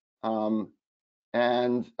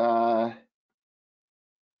 and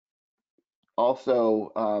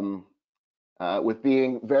also with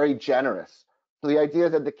being very generous. So the idea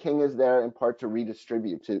that the king is there in part to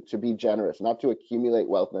redistribute, to be generous, not to accumulate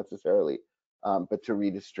wealth necessarily, but to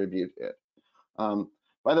redistribute it.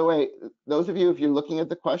 By the way, those of you, if you're looking at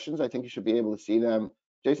the questions, I think you should be able to see them.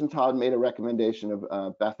 Jason Todd made a recommendation of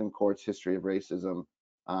Bethencourt's History of Racism,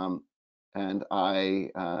 and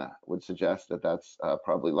I would suggest that that's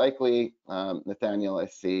probably likely. Nathaniel, I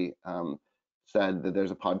see, said that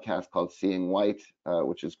there's a podcast called Seeing White,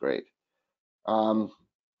 which is great.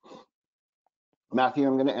 Matthew,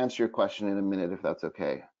 I'm going to answer your question in a minute, if that's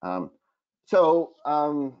okay.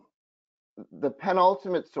 The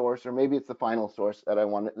penultimate source, or maybe it's the final source that I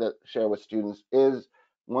want to share with students, is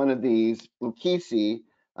one of these Nkisi,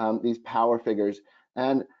 these power figures.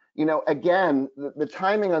 And, you know, again, the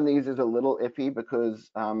timing on these is a little iffy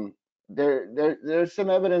because there's some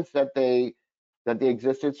evidence that they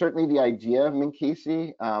existed. Certainly the idea of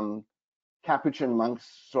Nkisi, Capuchin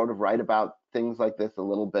monks sort of write about things like this a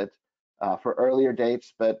little bit for earlier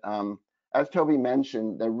dates, but as Toby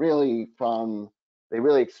mentioned, they really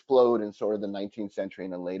explode in sort of the 19th century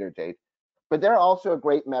and a later date. But they're also a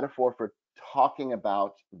great metaphor for talking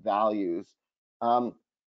about values,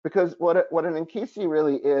 because what an Nkisi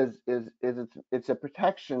really is it's a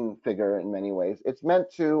protection figure in many ways. It's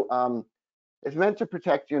meant to It's meant to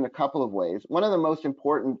protect you in a couple of ways. One of the most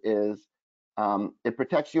important is it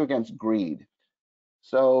protects you against greed.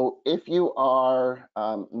 So if you are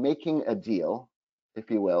making a deal, if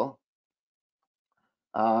you will,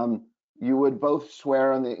 you would both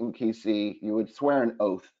swear on the Nkisi, you would swear an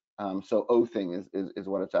oath. So oathing is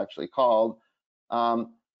what it's actually called.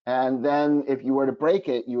 And then if you were to break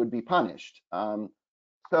it, you would be punished.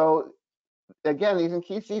 So again, these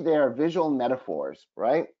Nkisi, they are visual metaphors,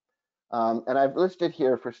 right? And I've listed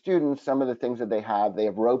here for students some of the things that they have. They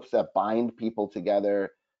have ropes that bind people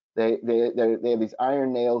together. They have these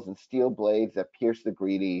iron nails and steel blades that pierce the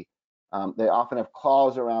greedy. They often have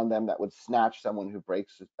claws around them that would snatch someone who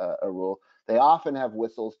breaks a rule. They often have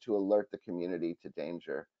whistles to alert the community to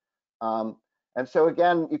danger. And so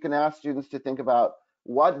again, you can ask students to think about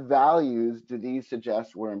what values do these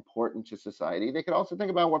suggest were important to society. They could also think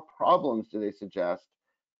about what problems do they suggest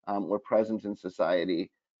were present in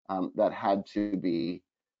society that had to be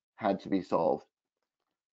solved.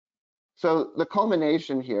 So the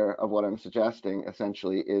culmination here of what I'm suggesting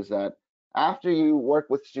essentially is that after you work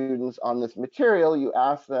with students on this material, you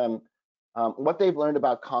ask them what they've learned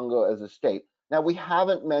about Congo as a state. Now, we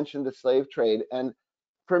haven't mentioned the slave trade, and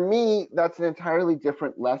for me, that's an entirely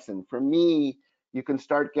different lesson. For me, you can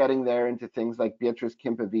start getting there into things like Beatrice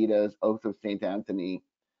Kimpavita's Oath of St. Anthony,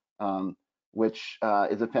 which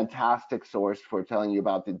is a fantastic source for telling you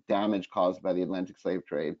about the damage caused by the Atlantic slave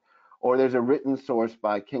trade. Or there's a written source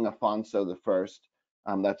by King Afonso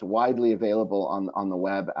I that's widely available on the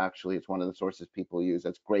web. Actually, it's one of the sources people use.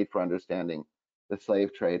 That's great for understanding the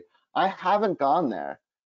slave trade. I haven't gone there.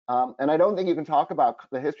 And I don't think you can talk about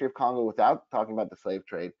the history of Congo without talking about the slave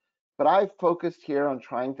trade. But I've focused here on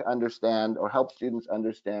trying to understand or help students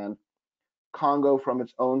understand Congo from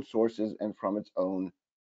its own sources and from its own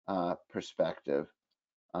perspective.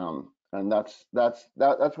 And that's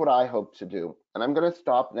what I hope to do. And I'm going to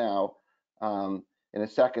stop now in a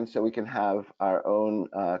second so we can have our own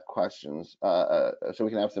questions, so we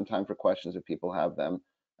can have some time for questions if people have them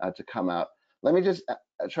to come out. Let me just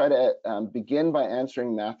try to begin by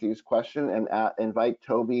answering Matthew's question and invite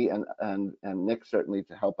Toby and Nick certainly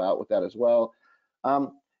to help out with that as well.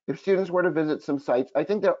 If students were to visit some sites, I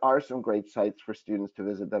think there are some great sites for students to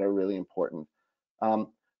visit that are really important.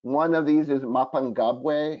 One of these is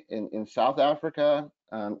Mapangabwe in South Africa.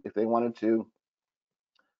 If they wanted to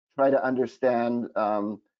try to understand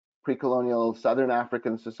pre-colonial Southern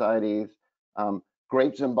African societies,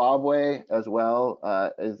 Great Zimbabwe as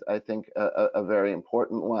well is, I think, a very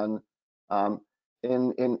important one.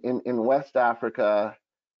 In West Africa,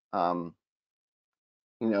 you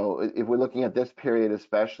know, if we're looking at this period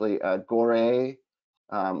especially, Gorée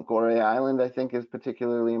Island, I think, is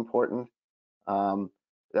particularly important.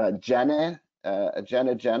 Gene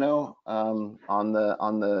Geno on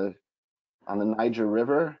the Niger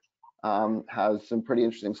River has some pretty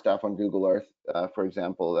interesting stuff on Google Earth, for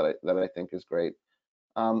example, that I think is great.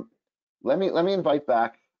 Let me invite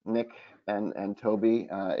back Nick and Toby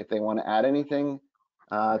if they want to add anything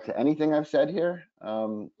to anything I've said here,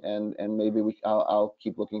 and maybe I'll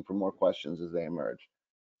keep looking for more questions as they emerge.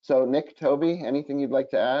 So Nick, Toby, anything you'd like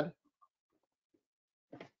to add?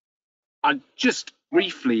 Just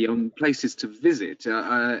briefly on places to visit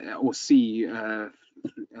or see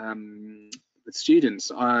with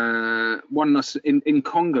students. One in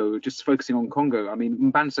Congo, just focusing on Congo. I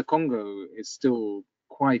mean, Mbanza Congo is still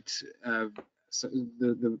quite. So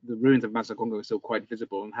the ruins of Mbanza Congo are still quite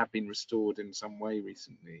visible and have been restored in some way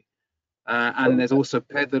recently. And there's also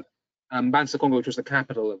Mbanza Congo, which was the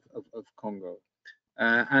capital of Congo.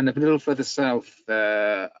 And a little further south,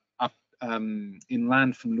 up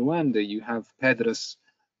inland from Luanda, you have Pedras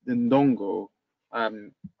de Ndongo.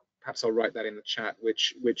 Perhaps I'll write that in the chat,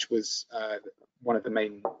 which was one of the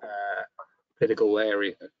main political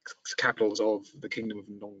capitals of the Kingdom of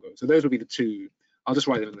Ndongo. So those would be the two. I'll just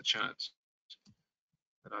write them in the chat.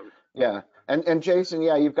 Yeah, and Jason,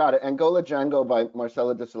 yeah, you've got it. Angola Django by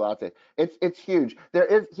Marcelo de Salate. It's huge.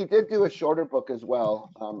 He did do a shorter book as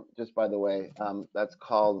well, just by the way. That's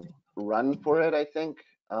called Run for It, I think.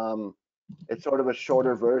 It's sort of a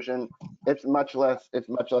shorter version. It's much less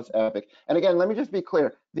epic. And again, let me just be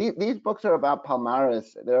clear. These books are about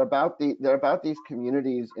Palmares. They're about these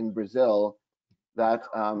communities in Brazil that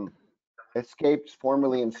escaped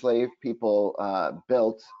formerly enslaved people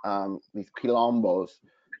built these quilombos,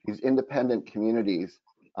 these independent communities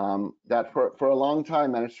that for a long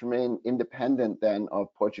time managed to remain independent then of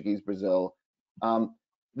Portuguese Brazil.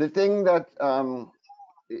 The thing that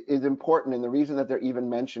is important, and the reason that they're even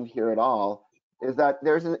mentioned here at all, is that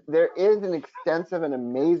there is an extensive and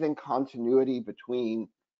amazing continuity between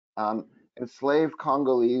enslaved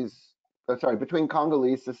Congolese between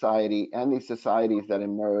Congolese society and these societies that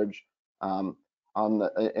emerge in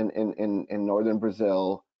northern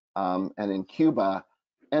Brazil and in Cuba.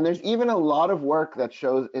 And there's even a lot of work that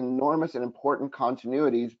shows enormous and important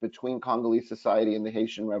continuities between Congolese society and the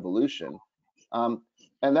Haitian Revolution. And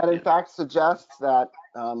that in fact suggests that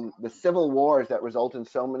the civil wars that result in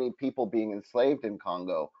so many people being enslaved in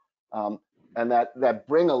Congo, and that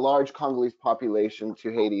bring a large Congolese population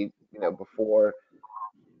to Haiti, before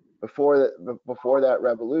that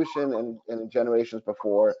revolution and generations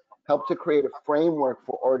before, helped to create a framework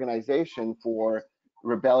for organization for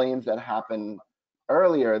rebellions that happen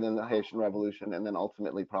earlier than the Haitian Revolution, and then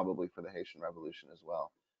ultimately probably for the Haitian Revolution as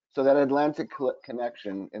well. So that Atlantic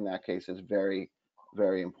connection in that case is very,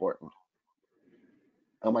 very important.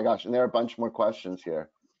 Oh my gosh, and there are a bunch more questions here.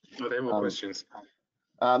 Oh, there are more questions.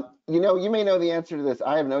 You may know the answer to this.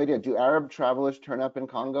 I have no idea. Do Arab travelers turn up in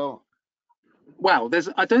Congo? Well,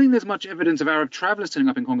 I don't think there's much evidence of Arab travelers turning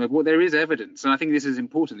up in Congo. What there is evidence, and I think this is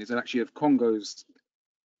important, is that actually of Congo's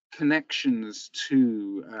connections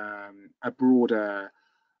to a broader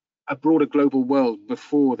global world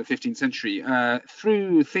before the 15th century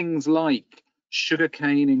through things like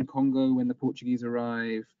sugarcane in Congo when the Portuguese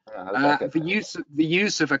arrive, the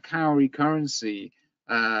use of a cowrie currency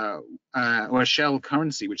or a shell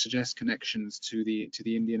currency, which suggests connections to the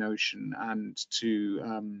Indian Ocean and to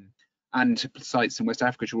sites in West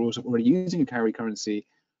Africa which were also already using a cowrie currency.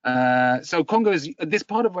 So Congo this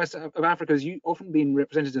part of Africa has often been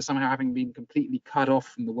represented as somehow having been completely cut off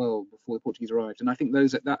from the world before the Portuguese arrived, and I think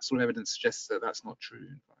that sort of evidence suggests that that's not true.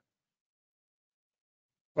 In fact.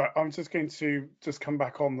 Right, I'm just going to come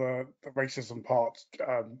back on the racism part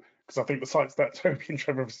because I think the sites that Toby and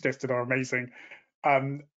Trevor have suggested are amazing.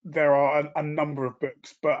 There are a number of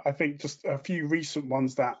books, but I think just a few recent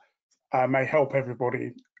ones that may help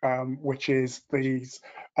everybody, which is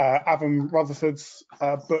Avon Rutherford's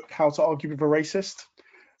book, How to Argue with a Racist.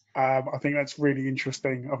 I think that's really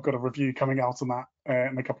interesting. I've got a review coming out on that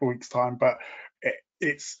in a couple of weeks' time, but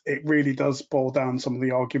it really does boil down some of the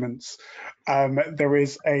arguments. There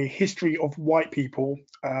is a History of White People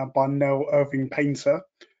by Nell Irving Painter,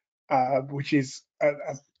 which is a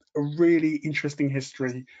really interesting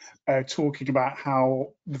history, talking about how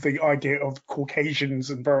the idea of Caucasians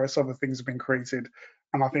and various other things have been created.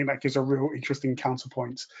 And I think that gives a real interesting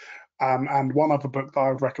counterpoint. And one other book that I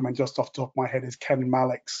would recommend just off the top of my head is Ken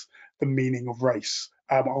Malick's The Meaning of Race.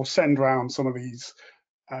 I'll send around some of these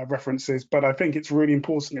references, but I think it's really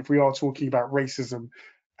important if we are talking about racism,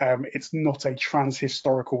 it's not a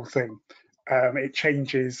trans-historical thing. It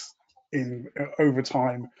changes over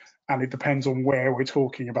time, and it depends on where we're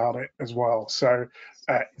talking about it as well. So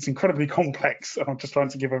it's incredibly complex, and I'm just trying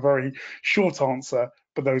to give a very short answer,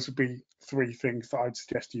 but those would be three things that I'd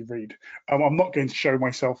suggest you read. I'm not going to show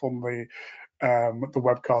myself on the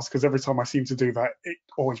webcast because every time I seem to do that, it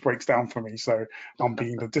always breaks down for me. So I'm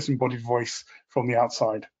being the disembodied voice from the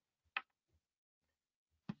outside.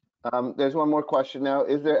 There's one more question now.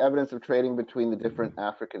 Is there evidence of trading between the different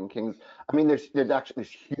African kingdoms? I mean, there's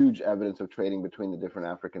huge evidence of trading between the different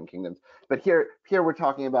African kingdoms. But here we're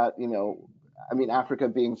talking about, I mean, Africa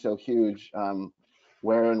being so huge,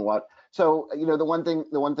 where and what. So, the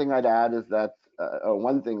one thing I'd add is that,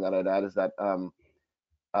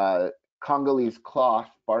 Congolese cloth,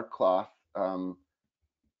 bark cloth,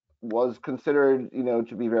 was considered,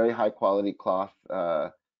 to be very high quality cloth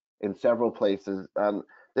in several places.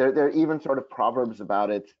 There are even sort of proverbs about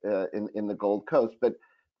it in the Gold Coast, but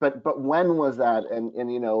when was that? And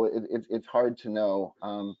it's hard to know.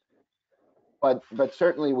 But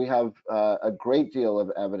certainly we have a great deal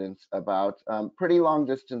of evidence about pretty long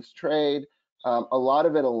distance trade, a lot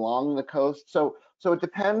of it along the coast. So it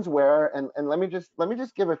depends where. And let me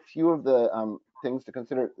just give a few of the things to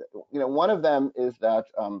consider. One of them is that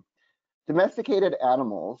domesticated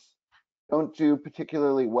animals don't do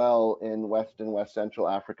particularly well in West and West Central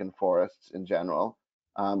African forests in general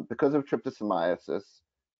because of tryptosomiasis,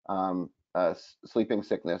 sleeping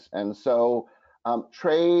sickness. And so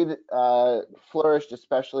trade flourished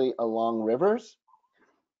especially along rivers.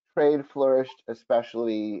 Trade flourished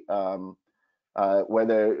especially where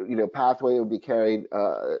the pathway would be carried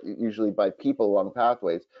usually by people along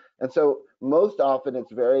pathways. And so most often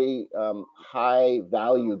it's very high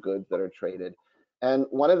value goods that are traded. And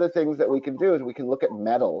one of the things that we can do is we can look at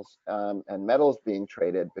metals and metals being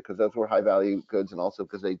traded, because those were high value goods, and also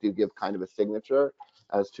because they do give kind of a signature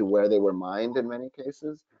as to where they were mined in many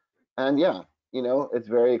cases. And yeah, it's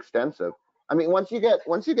very extensive. I mean, once you get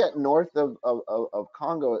north of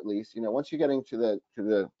Congo, at least, once you're getting to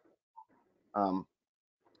the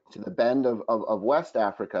bend of West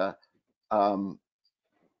Africa,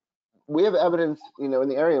 we have evidence, in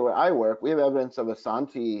the area where I work, we have evidence of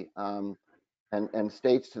Asante and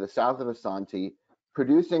states to the south of Asante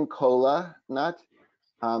producing cola nut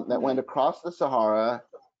that went across the Sahara.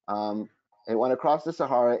 It went across the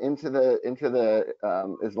Sahara into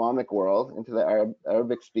the Islamic world, into the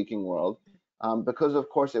Arabic-speaking world, because of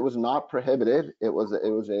course it was not prohibited. It was a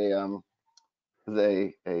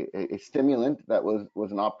stimulant that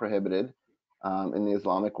was not prohibited in the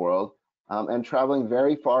Islamic world, and traveling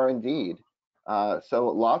very far indeed. So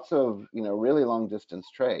lots of really long distance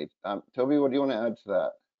trade. Toby, what do you want to add to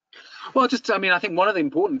that? Well, I mean, I think one of the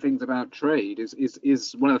important things about trade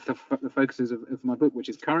is one of the focuses of my book, which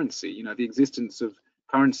is currency. The existence of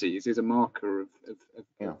currencies is a marker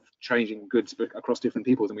of changing goods across different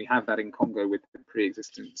peoples, and we have that in Congo with the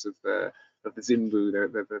pre-existence of the Zimbu,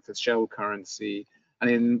 the shell currency, and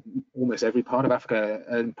in almost every part of Africa,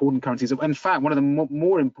 important currencies. In fact, one of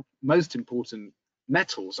the most important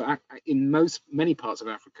metals in many parts of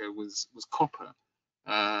Africa was copper.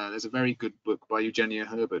 There's a very good book by Eugenia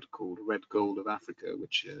Herbert called Red Gold of Africa,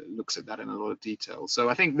 which looks at that in a lot of detail. So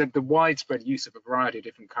I think that the widespread use of a variety of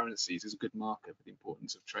different currencies is a good marker for the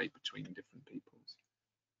importance of trade between different peoples.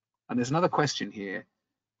 And there's another question here.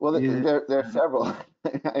 Well, there are several. I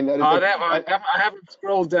haven't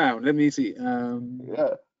scrolled down. Let me see.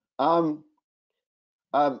 Yeah.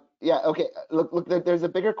 Okay. Look. There's a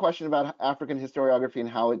bigger question about African historiography and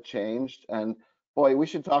how it changed. And boy, we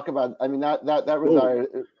should talk about. I mean, that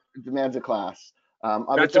demands a class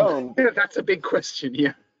of its own. That's a big question.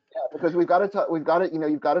 Yeah. Yeah, because we've got to talk. You've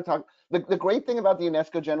got to talk. The great thing about the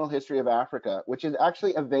UNESCO General History of Africa, which is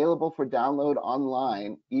actually available for download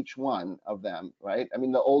online, each one of them, right? I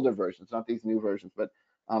mean, the older versions, not these new versions, but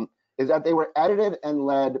is that they were edited and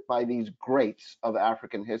led by these greats of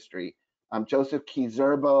African history. Joseph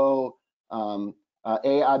Kizerbo, A.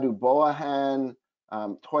 Aduboahan,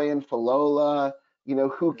 Toyin Falola,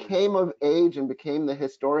 who came of age and became the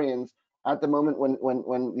historians at the moment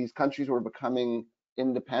when these countries were becoming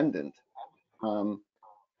independent.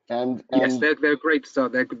 And yes, they're great. So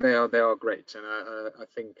they are great, and I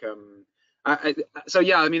think so.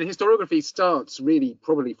 Yeah, I mean, historiography starts really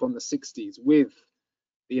probably from the 60s with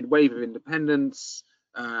the wave of independence.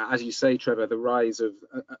 As you say, Trevor, the rise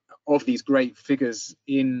of these great figures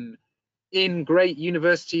in great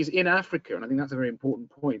universities in Africa, and I think that's a very important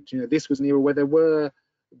point. This was an era where there were,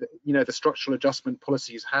 the structural adjustment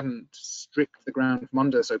policies hadn't stripped the ground from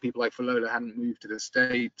under, so people like Falola hadn't moved to the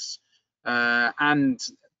States, and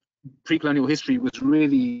pre-colonial history was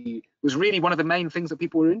really one of the main things that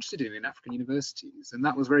people were interested in African universities, and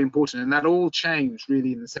that was very important. And that all changed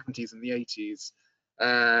really in the 70s and the 80s.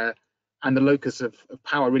 And the locus of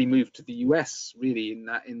power really moved to the US really in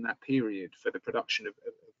that period for the production of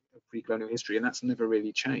pre-colonial history, and that's never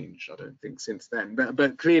really changed, I don't think, since then.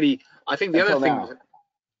 But clearly, I think the other thing,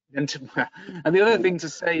 and the other thing to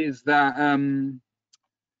say is that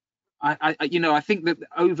I think that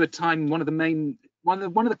over time, one of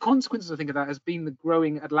the consequences I think of that has been the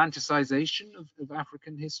growing Atlanticization of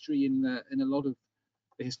African history in a lot of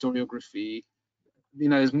the historiography.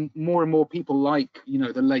 There's more and more people like,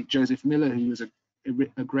 the late Joseph Miller, who was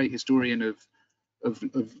a great historian of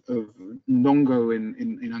Ndongo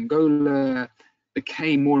in Angola,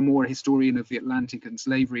 became more and more a historian of the Atlantic and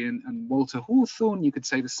slavery. And Walter Hawthorne, you could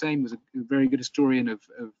say the same, was a very good historian of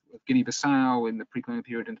Guinea-Bissau in the pre-colonial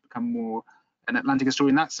period, and to become more an Atlantic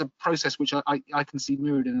historian. That's a process which I can see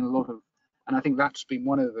mirrored in a lot of, and I think that's been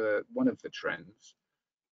one of the trends.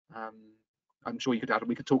 I'm sure we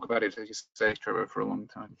could talk about it, as you say, Trevor, for a long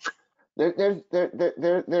time. There's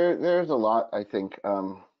a lot, I think,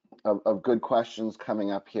 of good questions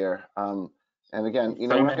coming up here. And again, we're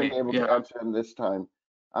not going to be able to answer them this time.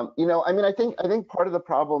 I mean, I think part of the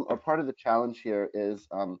problem or part of the challenge here is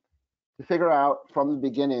to figure out from the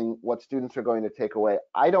beginning what students are going to take away.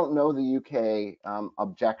 I don't know the UK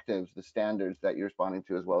objectives, the standards that you're responding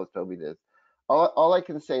to as well as Toby did. All I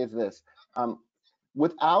can say is this.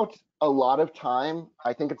 Without a lot of time,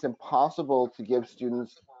 I think it's impossible to give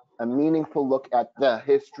students a meaningful look at the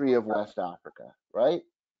history of West Africa, right?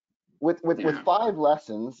 With 5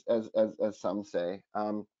 lessons, as some say,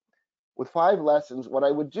 with 5 lessons, what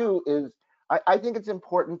I would do is I think it's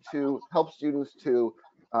important to help students to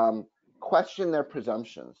question their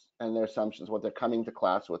presumptions and their assumptions, what they're coming to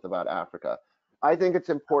class with about Africa. I think it's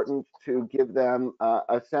important to give them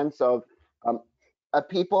a sense of a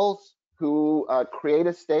peoples who create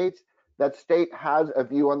a state. That state has a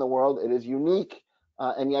view on the world. It is unique,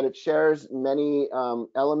 and yet it shares many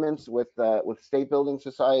elements with state building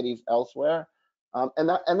societies elsewhere.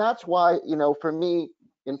 And that's why, for me,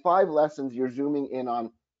 in 5 lessons, you're zooming in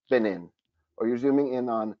on Benin, or you're zooming in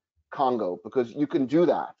on Congo, because you can do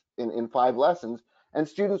that in 5 lessons, and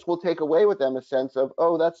students will take away with them a sense of,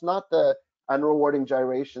 oh, that's not the unrewarding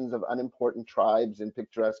gyrations of unimportant tribes in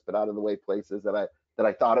picturesque but out of the way places that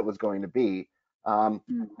I thought it was going to be. And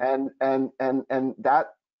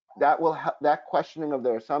that questioning of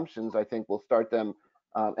their assumptions, I think, will start them,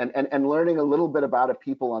 and learning a little bit about a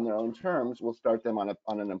people on their own terms will start them on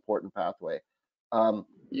an important pathway.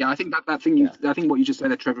 Yeah, I think I think what you just said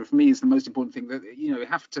there, Trevor, for me is the most important thing, that it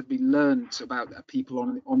have to be learned about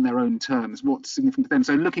people on their own terms, what's significant to them.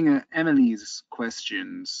 So looking at Emily's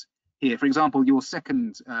questions here, for example, your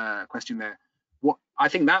second question there, what I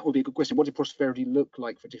think that would be a good question. What did prosperity look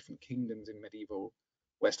like for different kingdoms in medieval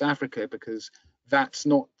West Africa? Because that's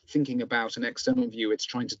not thinking about an external view, it's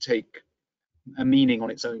trying to take a meaning on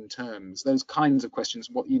its own terms. Those kinds of questions,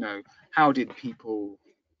 how did people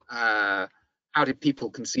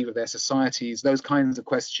conceive of their societies? Those kinds of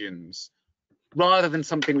questions, rather than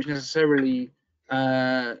something which necessarily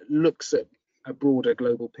looks at a broader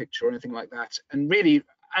global picture or anything like that. And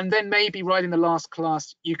then maybe right in the last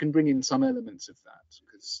class, you can bring in some elements of that,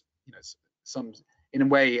 because some, in a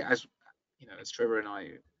way, as Trevor and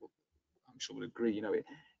I'm sure would agree,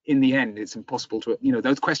 in the end, it's impossible to,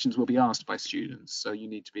 those questions will be asked by students, so you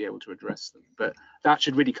need to be able to address them. But that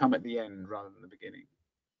should really come at the end rather than the beginning.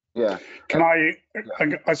 Yeah.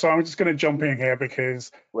 So I'm just going to jump in here because,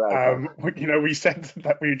 we said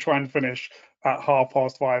that we would try and finish at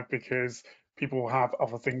 5:30 because people have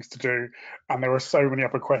other things to do, and there are so many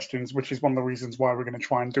other questions, which is one of the reasons why we're going to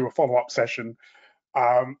try and do a follow-up session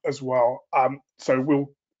as well. So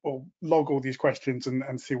we'll log all these questions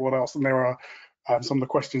and see what else. And there are some of the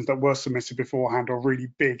questions that were submitted beforehand are really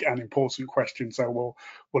big and important questions, so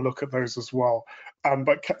we'll look at those as well.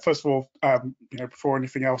 But first of all, before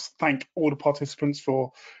anything else, thank all the participants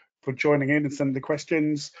for joining in and sending the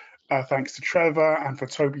questions. Thanks to Trevor and for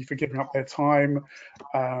Toby for giving up their time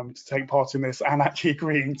to take part in this, and actually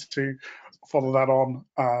agreeing to follow that on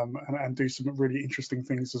and do some really interesting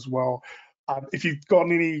things as well. If you've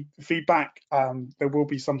gotten any feedback, there will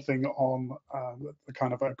be something on the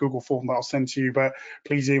kind of a Google form that I'll send to you, but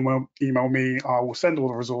please email me. I will send all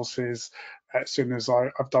the resources as soon as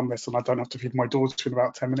I've done this, and I don't have to feed my daughter in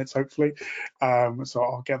about 10 minutes, hopefully. So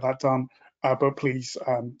I'll get that done. But please,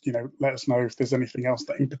 let us know if there's anything else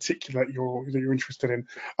that in particular that you're interested in.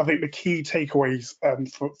 I think the key takeaways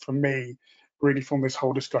for me, really, from this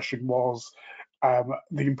whole discussion was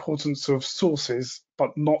the importance of sources,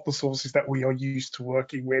 but not the sources that we are used to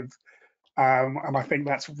working with. And I think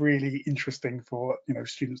that's really interesting for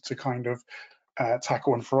students to kind of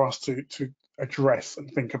tackle, and for us to address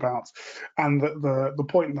and think about. And the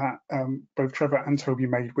point that both Trevor and Toby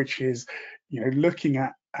made, which is looking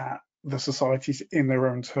at the societies in their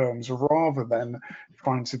own terms rather than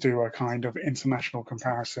trying to do a kind of international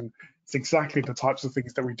comparison. It's exactly the types of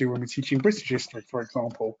things that we do when we're teaching British history, for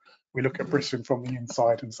example. We look at Britain from the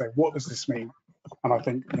inside and say, what does this mean? And I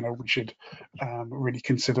think we should really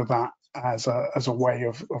consider that as a way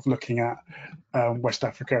of looking at West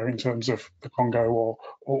Africa in terms of the Congo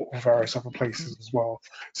or various other places as well.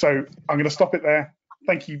 So I'm going to stop it there.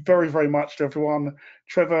 Thank you very, very much to everyone.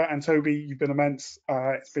 Trevor and Toby, you've been immense.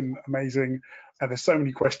 It's been amazing. There's so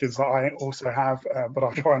many questions that I also have, but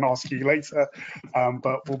I'll try and ask you later.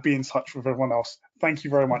 But we'll be in touch with everyone else. Thank you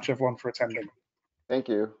very much, everyone, for attending. Thank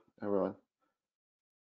you, everyone.